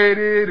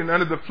medicated and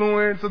under the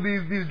influence of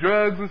these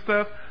drugs and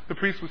stuff, the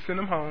priest would send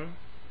them home.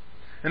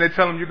 And they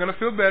tell them, you're going to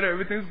feel better,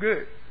 everything's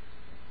good.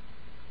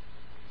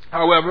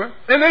 However,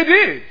 and they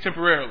did,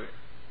 temporarily.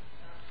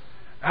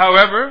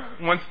 However,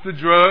 once the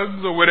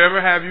drugs or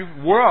whatever have you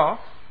wore off,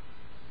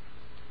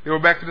 they were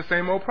back to the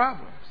same old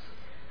problems.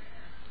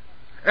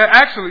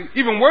 Actually,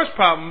 even worse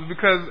problems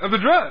because of the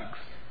drugs.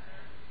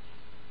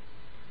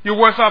 You're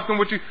worse off than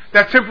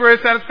that temporary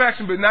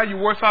satisfaction, but now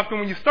you're worse off than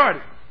when you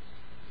started.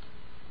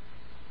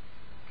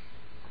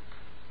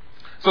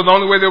 So the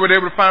only way they were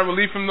able to find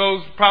relief from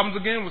those problems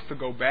again was to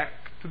go back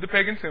to the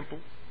pagan temple,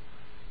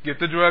 get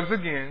the drugs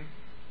again,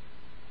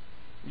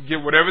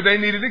 get whatever they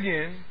needed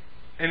again,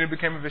 and it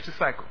became a vicious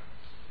cycle.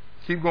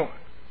 Keep going.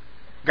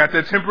 Got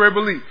their temporary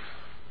relief.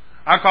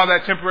 I call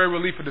that temporary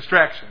relief a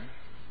distraction.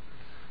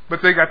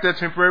 But they got their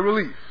temporary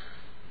relief.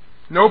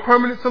 No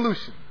permanent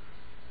solution.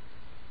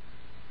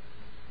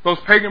 Those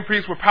pagan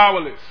priests were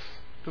powerless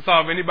to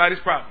solve anybody's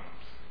problems.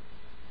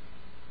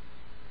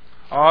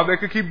 All they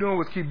could keep doing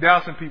was keep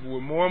dousing people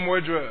with more and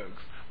more drugs,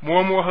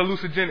 more and more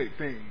hallucinogenic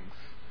things,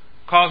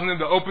 causing them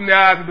to open their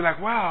eyes and be like,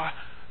 wow,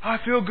 I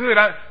feel good.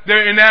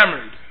 They're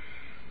enamored.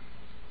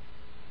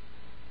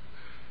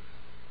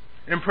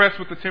 Impressed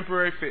with the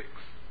temporary fix.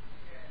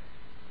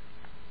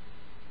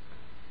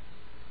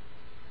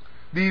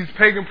 These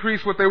pagan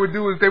priests, what they would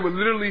do is they would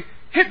literally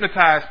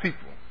hypnotize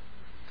people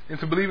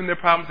into believing their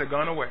problems had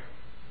gone away.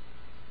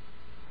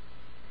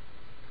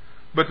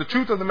 But the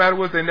truth of the matter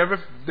was they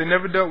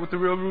never dealt with the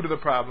real root of the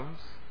problems.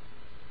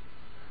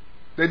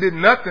 They did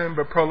nothing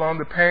but prolong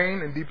the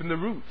pain and deepen the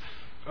roots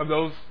of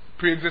those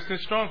pre-existing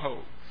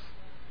strongholds.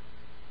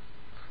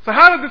 So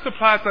how does this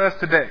apply to us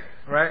today,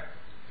 right?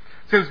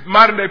 Since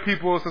modern day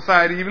people in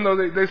society, even though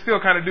they still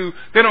kind of do,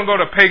 they don't go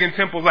to pagan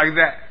temples like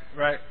that,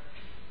 right?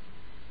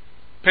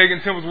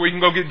 Pagan temples where you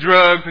can go get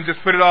drugs and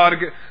just put it all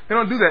together. They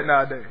don't do that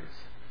nowadays.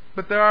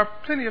 But there are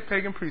plenty of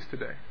pagan priests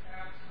today.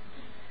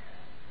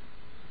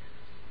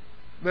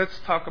 Let's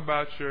talk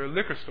about your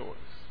liquor stores.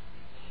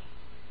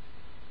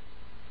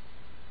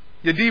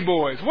 Your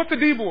D-boys. What's a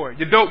D-boy?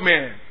 Your dope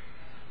man.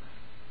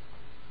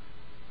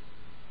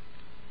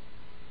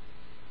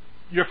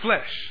 Your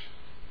flesh.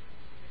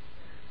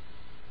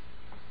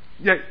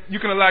 Yeah, you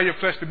can allow your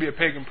flesh to be a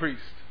pagan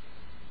priest.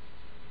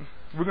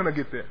 We're going to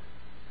get there.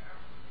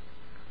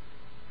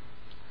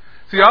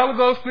 See, all of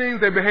those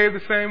things, they behave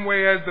the same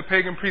way as the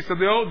pagan priests of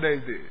the old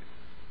days did.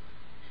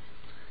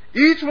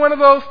 Each one of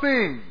those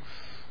things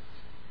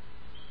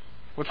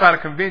will try to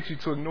convince you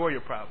to ignore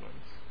your problems.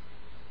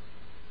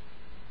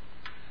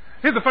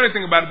 Here's the funny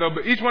thing about it, though,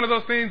 but each one of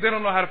those things, they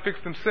don't know how to fix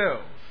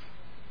themselves.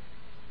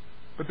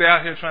 But they're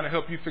out here trying to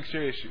help you fix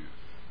your issues.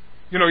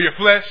 You know, your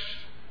flesh.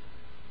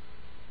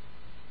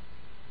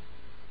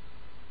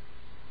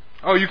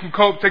 Oh, you can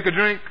cope, take a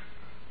drink,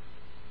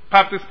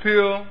 pop this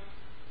pill,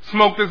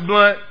 smoke this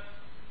blunt,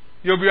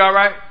 you'll be all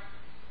right.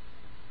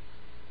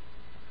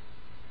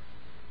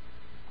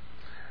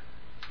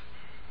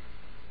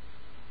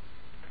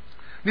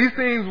 These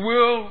things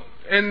will,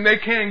 and they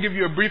can give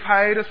you a brief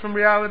hiatus from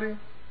reality.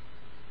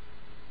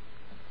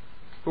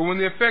 But when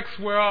the effects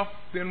wear off,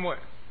 then what?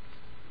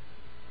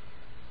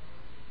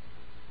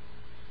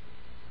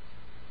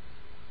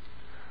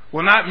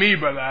 Well, not me,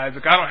 Brother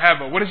Isaac. I don't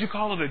have what did you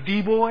call it, a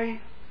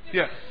D-boy?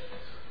 Yeah.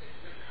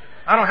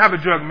 I don't have a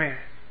drug man.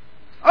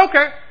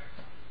 Okay.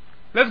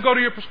 Let's go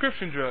to your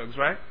prescription drugs,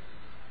 right?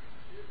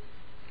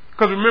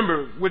 Because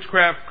remember,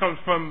 witchcraft comes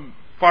from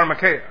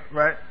pharmakeia,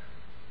 right?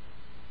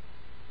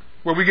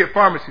 Where we get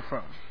pharmacy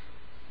from.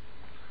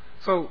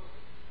 So,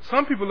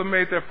 some people have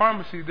made their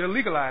pharmacy their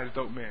legalized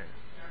dope man.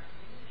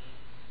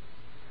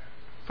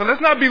 So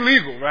let's not be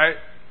legal, right?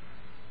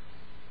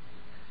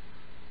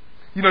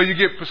 You know, you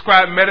get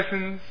prescribed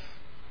medicines,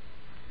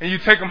 and you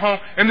take them home,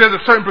 and there's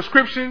a certain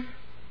prescription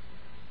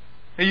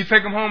And you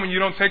take them home and you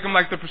don't take them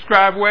like the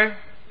prescribed way.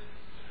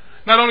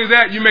 Not only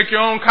that, you make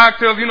your own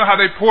cocktails. You know how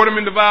they pour them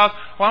into vials?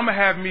 Well, I'm going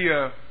to have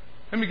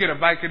let me get a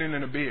Vicodin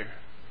and a beer.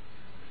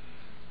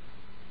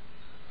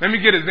 Let me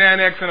get a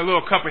Xanax and a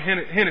little cup of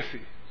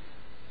Hennessy.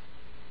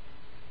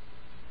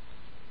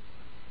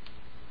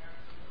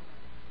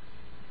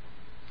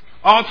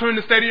 Altering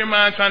the state of your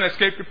mind, trying to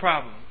escape your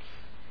problems.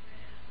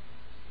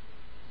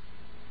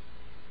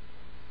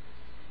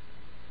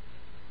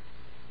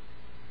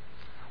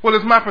 Well,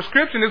 it's my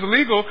prescription. It's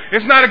legal.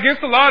 It's not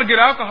against the law to get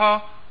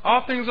alcohol.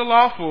 All things are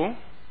lawful,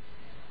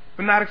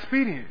 but not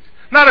expedient.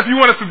 Not if you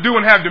want to subdue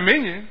and have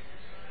dominion.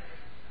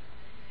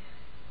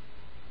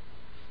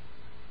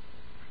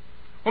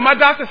 Well, my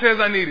doctor says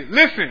I need it.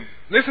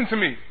 Listen to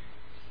me.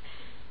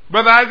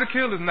 Brother Isaac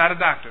Hill is not a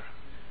doctor.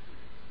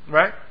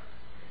 Right?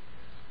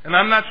 And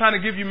I'm not trying to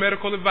give you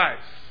medical advice.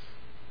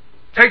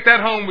 Take that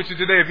home with you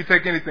today if you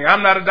take anything.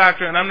 I'm not a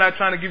doctor and I'm not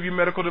trying to give you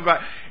medical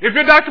advice. If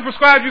your doctor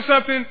prescribes you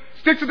something,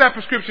 stick to that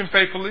prescription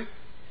faithfully.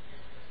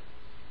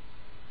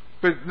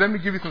 But let me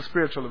give you some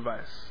spiritual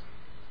advice.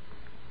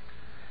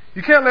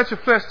 You can't let your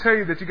flesh tell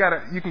you that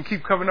you can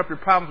keep covering up your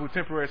problems with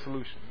temporary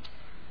solutions.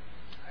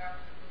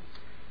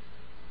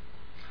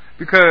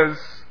 Because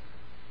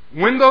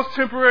when those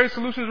temporary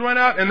solutions run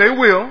out, and they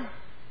will,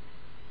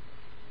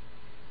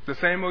 the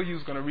same OU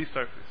is going to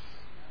resurface.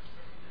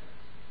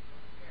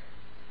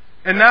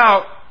 And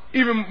now,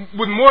 even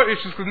with more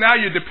issues, because now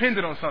you're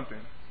dependent on something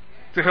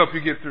to help you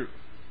get through.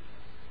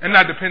 And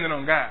not dependent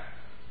on God.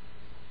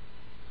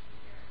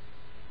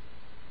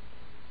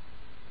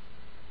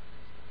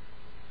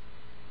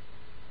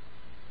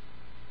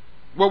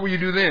 What will you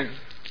do then?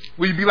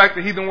 Will you be like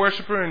the heathen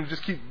worshiper and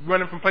just keep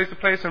running from place to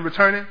place and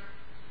returning?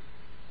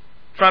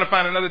 Trying to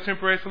find another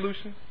temporary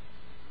solution?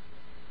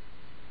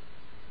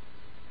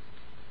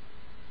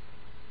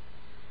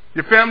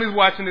 Your family's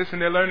watching this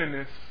and they're learning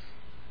this.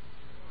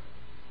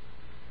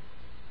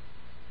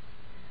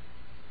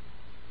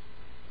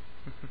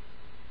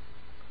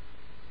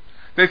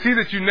 They see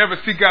that you never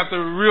seek out the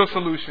real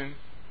solution.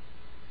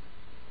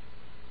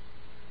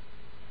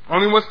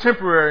 Only what's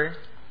temporary.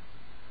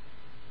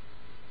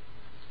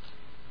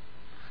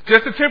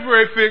 Just a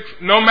temporary fix,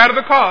 no matter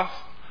the cost,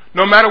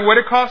 no matter what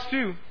it costs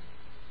you.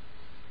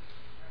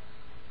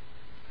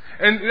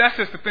 And that's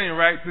just the thing,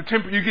 right?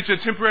 You get your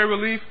temporary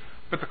relief,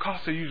 but the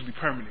costs are usually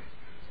permanent.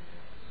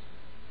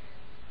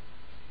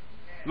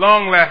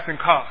 Long-lasting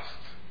costs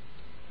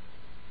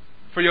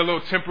for your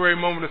little temporary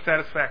moment of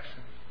satisfaction.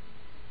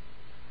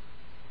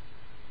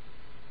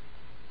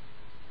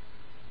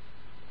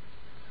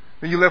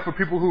 Then you're left with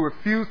people who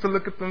refuse to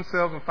look at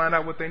themselves and find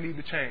out what they need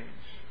to change.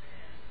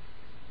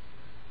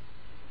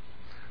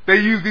 They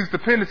use these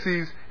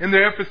dependencies in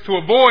their efforts to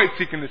avoid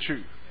seeking the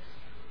truth.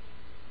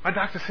 My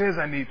doctor says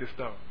I need this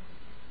though.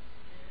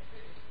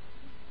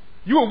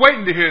 You were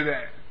waiting to hear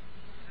that.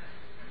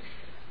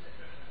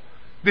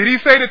 Did he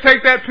say to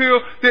take that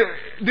pill?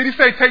 Did he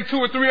say take 2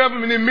 or 3 of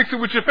them and then mix it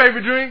with your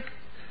favorite drink?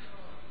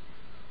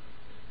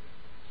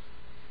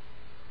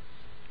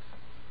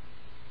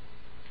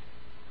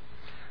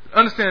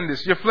 Understand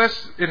this. Your flesh,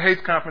 it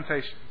hates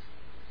confrontations.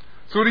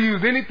 So it'll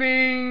use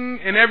anything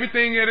and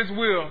everything at its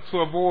will to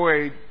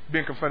avoid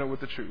being confronted with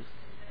the truth.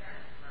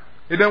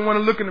 It doesn't want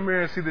to look in the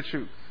mirror and see the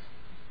truth.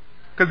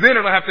 Because then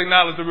it'll have to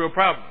acknowledge the real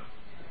problem.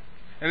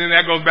 And then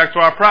that goes back to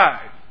our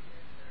pride.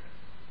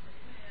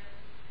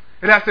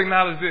 It has to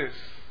acknowledge this.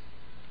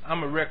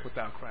 I'm a wreck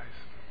without Christ.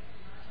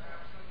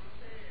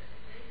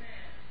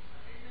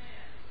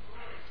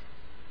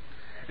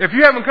 If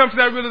you haven't come to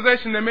that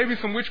realization, there may be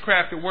some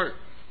witchcraft at work.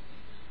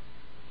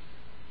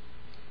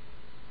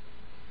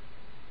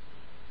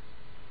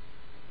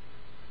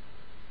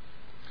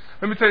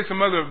 Let me tell you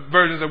some other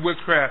versions of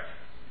witchcraft.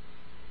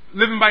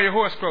 Living by your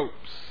horoscopes,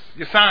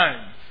 your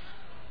signs.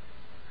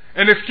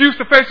 An excuse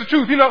to face the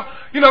truth. You know,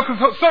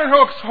 because certain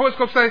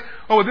horoscopes say,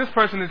 oh, this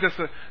person is just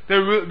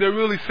they're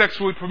really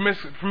sexually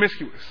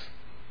promiscuous.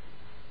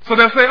 So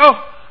they'll say,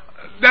 oh,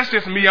 that's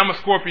just me, I'm a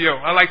Scorpio,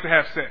 I like to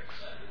have sex.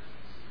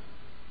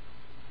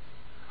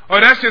 Or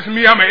that's just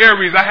me, I'm an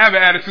Aries, I have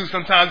an attitude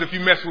sometimes if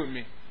you mess with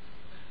me.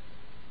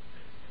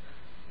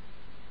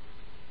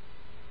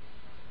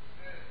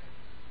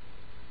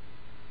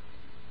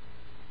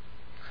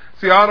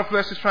 See, all the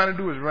flesh is trying to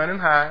do is run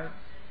and hide.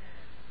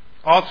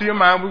 Alter your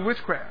mind with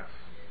witchcraft.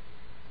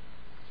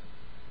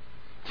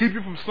 Keep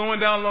you from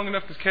slowing down long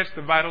enough to catch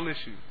the vital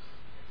issues.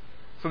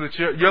 So that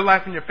your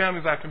life and your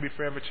family's life can be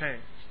forever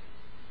changed.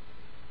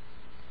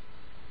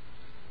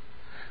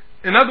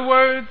 In other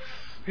words,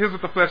 here's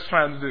what the flesh is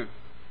trying to do.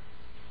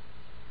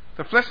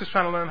 The flesh is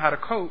trying to learn how to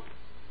cope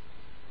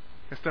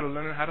instead of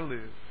learning how to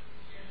live.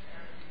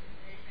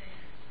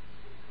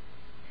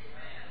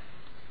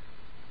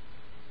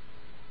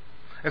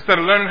 Instead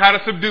of learning how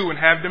to subdue and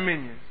have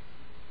dominion.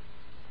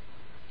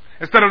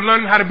 Instead of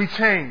learning how to be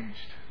changed.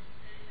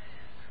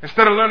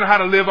 Instead of learning how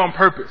to live on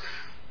purpose.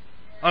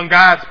 On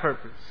God's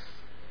purpose.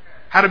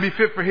 How to be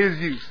fit for His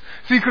use.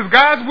 See, because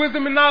God's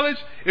wisdom and knowledge,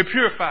 it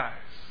purifies.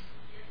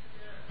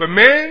 But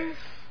man's,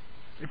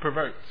 it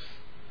perverts.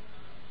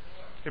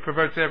 It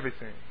perverts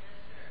everything.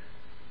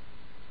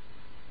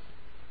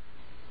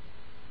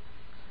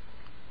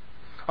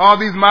 All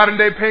these modern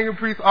day pagan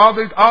priests, all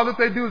that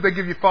they do is they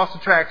give you false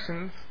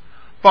attractions,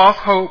 false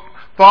hope,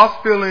 false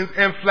feelings,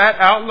 and flat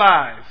out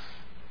lies.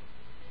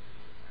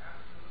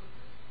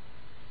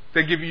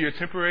 They give you a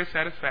temporary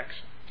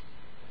satisfaction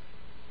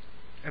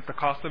at the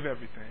cost of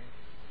everything.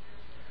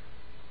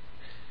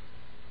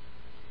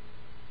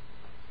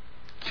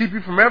 Keep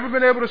you from ever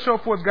being able to show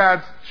forth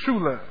God's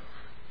true love.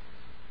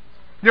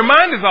 Your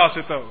mind is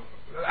altered though.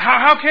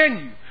 How can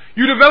you?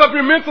 You develop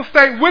your mental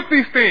state with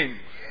these things.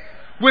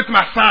 With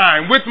my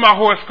sign, with my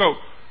horoscope,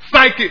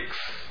 psychics,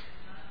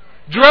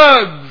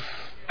 drugs,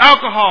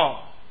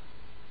 alcohol.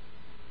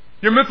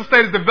 Your mental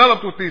state is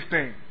developed with these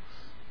things.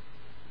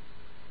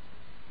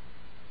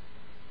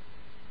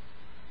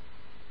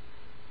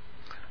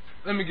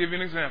 Let me give you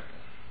an example.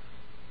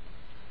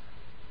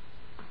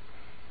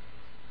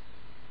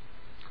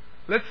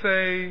 Let's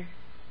say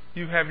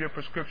you have your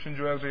prescription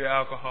drugs or your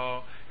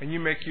alcohol, and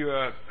you make you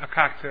a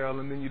cocktail,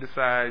 and then you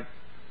decide,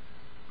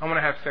 I want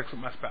to have sex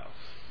with my spouse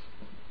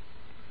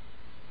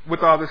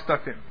with all this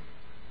stuff in it.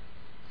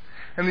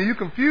 And then you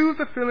confuse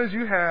the feelings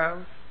you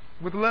have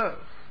with love.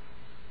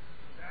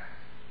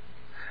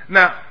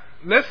 Now,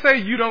 let's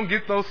say you don't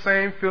get those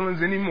same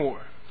feelings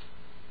anymore.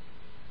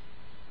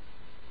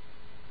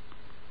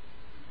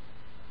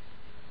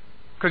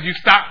 Because you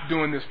stopped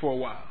doing this for a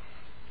while.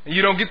 And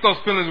you don't get those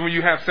feelings when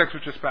you have sex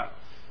with your spouse.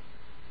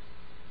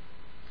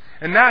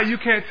 And now you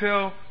can't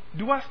tell,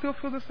 do I still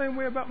feel the same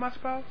way about my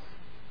spouse?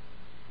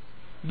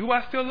 Do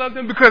I still love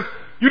them? Because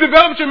you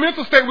developed your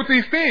mental state with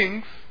these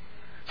things.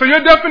 So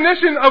your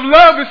definition of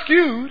love is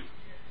skewed.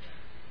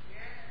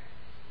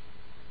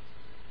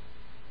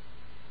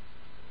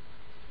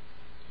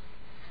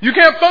 You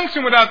can't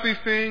function without these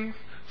things.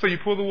 So you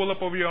pull the wool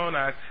up over your own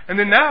eyes. And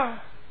then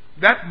now,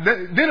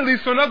 then it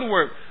leads to another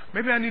word.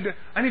 Maybe I need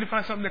to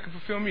find something that can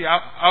fulfill me.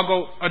 I'll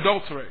go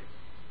adulterate.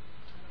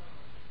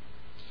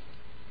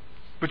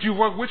 But you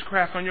work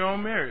witchcraft on your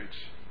own marriage.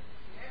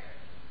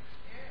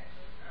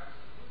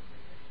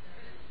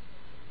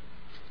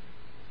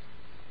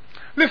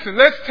 Listen,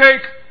 let's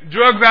take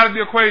drugs out of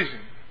the equation.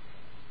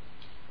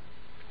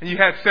 And you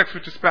had sex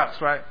with your spouse,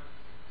 right?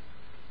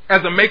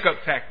 As a makeup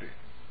tactic.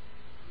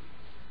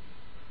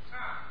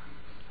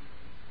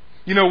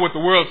 You know what the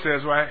world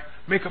says, right?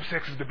 Makeup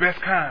sex is the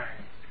best kind.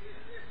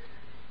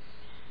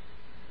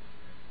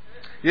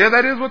 Yeah,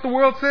 that is what the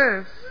world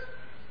says.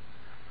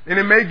 And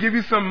it may give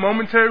you some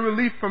momentary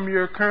relief from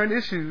your current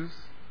issues,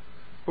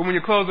 but when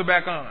your clothes are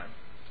back on,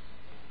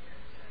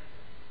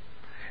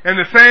 and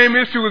the same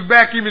issue is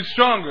back even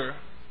stronger,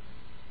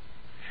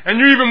 and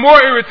you're even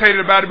more irritated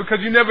about it because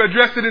you never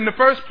addressed it in the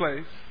first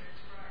place,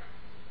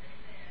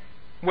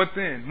 what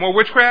then? More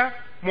witchcraft?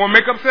 More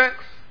makeup sex?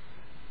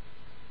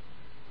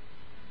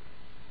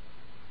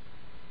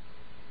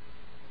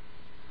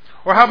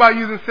 Or how about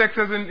using sex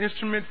as an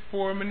instrument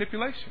for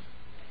manipulation?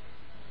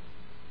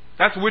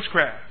 That's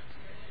witchcraft.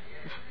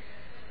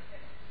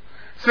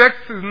 Sex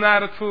is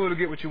not a tool to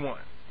get what you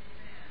want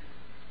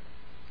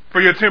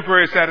for your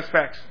temporary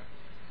satisfaction.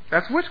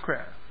 That's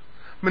witchcraft.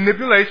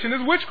 Manipulation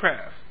is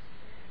witchcraft.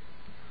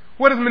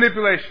 What is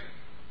manipulation?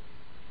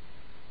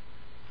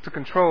 To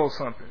control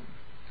something,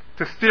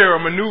 to steer or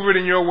maneuver it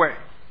in your way,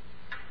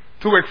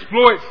 to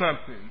exploit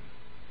something,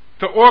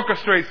 to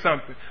orchestrate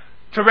something,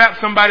 to wrap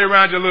somebody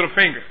around your little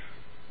finger.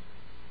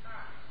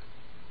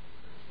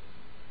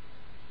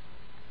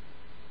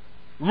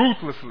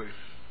 Ruthlessly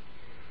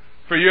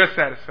for your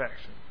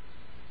satisfaction.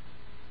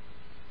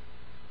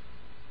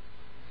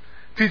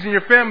 Teaching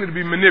your family to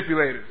be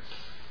manipulators.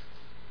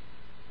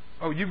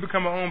 Oh, you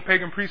become a own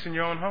pagan priest in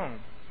your own home.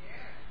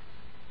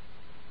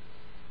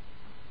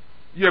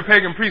 You're a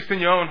pagan priest in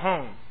your own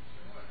home.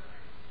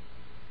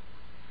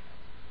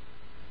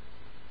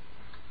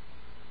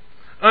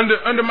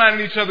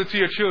 Undermining each other to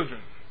your children.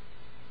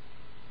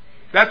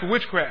 That's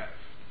witchcraft.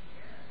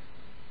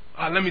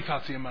 Let me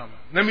talk to your mama.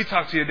 Let me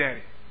talk to your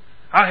daddy.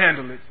 I'll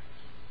handle it.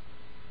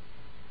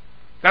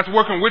 That's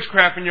working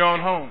witchcraft in your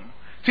own home.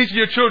 Teaching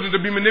your children to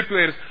be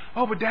manipulators.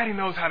 Oh, but daddy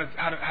knows how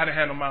to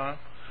handle mom.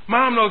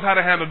 Mom knows how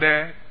to handle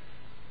dad.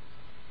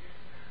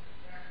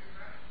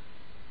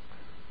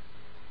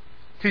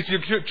 Teach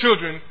your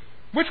children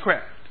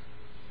witchcraft.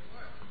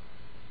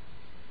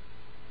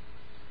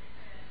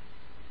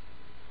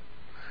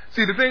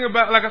 See, the thing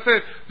about, like I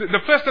said, the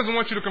flesh doesn't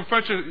want you to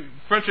confront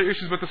your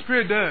issues, but the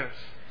Spirit does.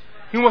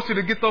 He wants you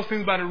to get those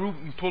things by the root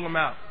and pull them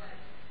out.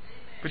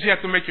 But you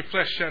have to make your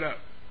flesh shut up.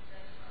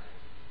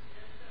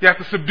 You have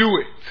to subdue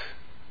it.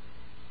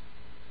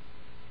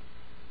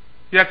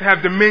 You have to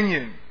have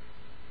dominion.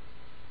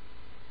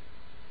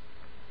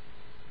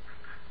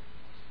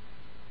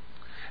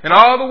 And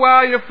all the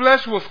while your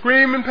flesh will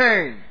scream in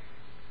pain.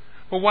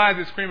 But why is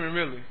it screaming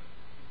really?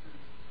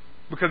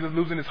 Because it's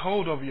losing its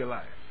hold over your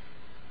life.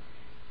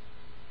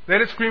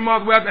 Let it scream all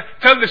the way out there.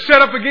 Tell it to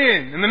shut up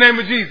again in the name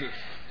of Jesus.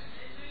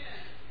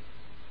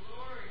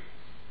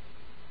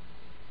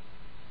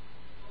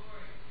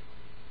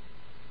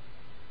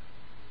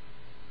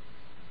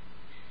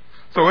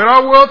 So in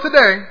our world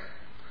today,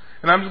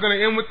 and I'm just going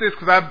to end with this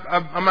because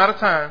I'm out of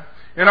time.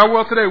 In our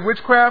world today,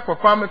 witchcraft or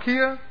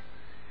pharmakia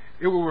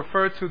it will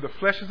refer to the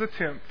flesh's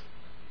attempt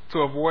to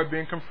avoid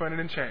being confronted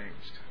and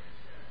changed.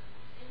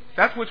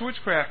 That's what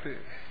witchcraft is.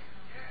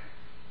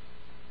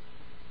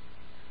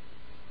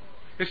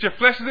 It's your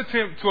flesh's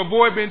attempt to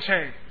avoid being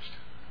changed.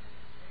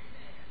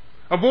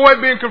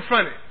 Avoid being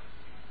confronted.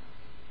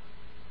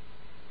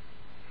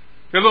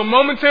 A little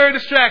momentary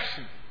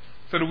distraction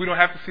so that we don't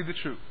have to see the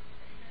truth.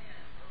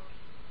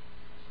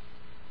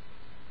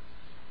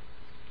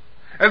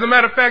 As a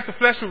matter of fact, the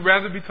flesh would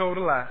rather be told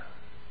a lie.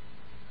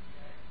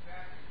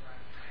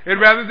 It'd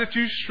rather that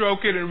you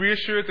stroke it and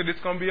reassure it that it's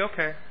going to be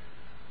okay.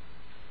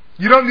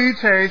 You don't need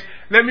change.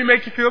 Let me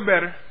make you feel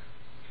better.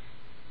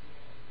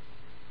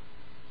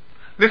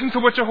 Listen to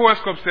what your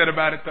horoscope said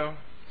about it, though.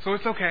 So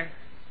it's okay.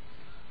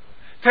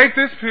 Take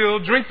this pill,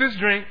 drink this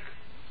drink.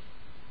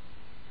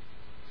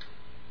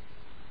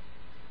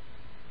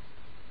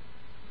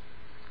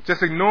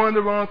 Just ignoring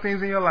the wrong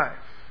things in your life.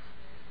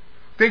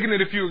 Thinking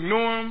that if you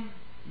ignore them,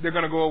 they're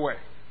going to go away.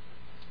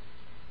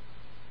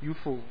 You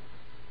fool.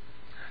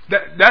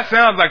 That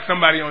sounds like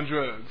somebody on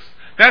drugs.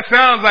 That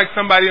sounds like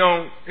somebody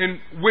in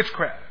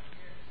witchcraft.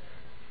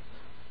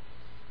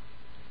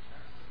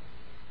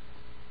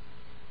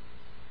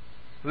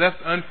 Left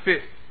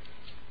unfit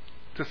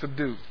to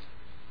subdue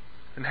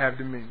and have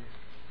dominion.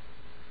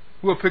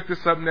 We'll pick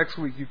this up next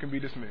week. You can be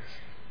dismissed.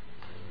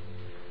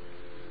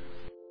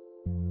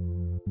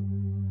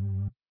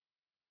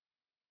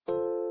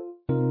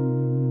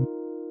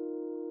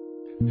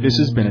 This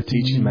has been a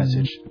teaching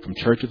message from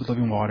Church of the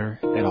Living Water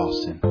at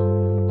Austin.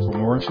 For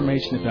more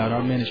information about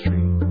our ministry,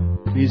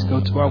 please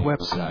go to our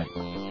website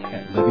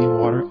at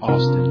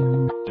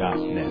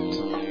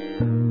livingwateraustin.net.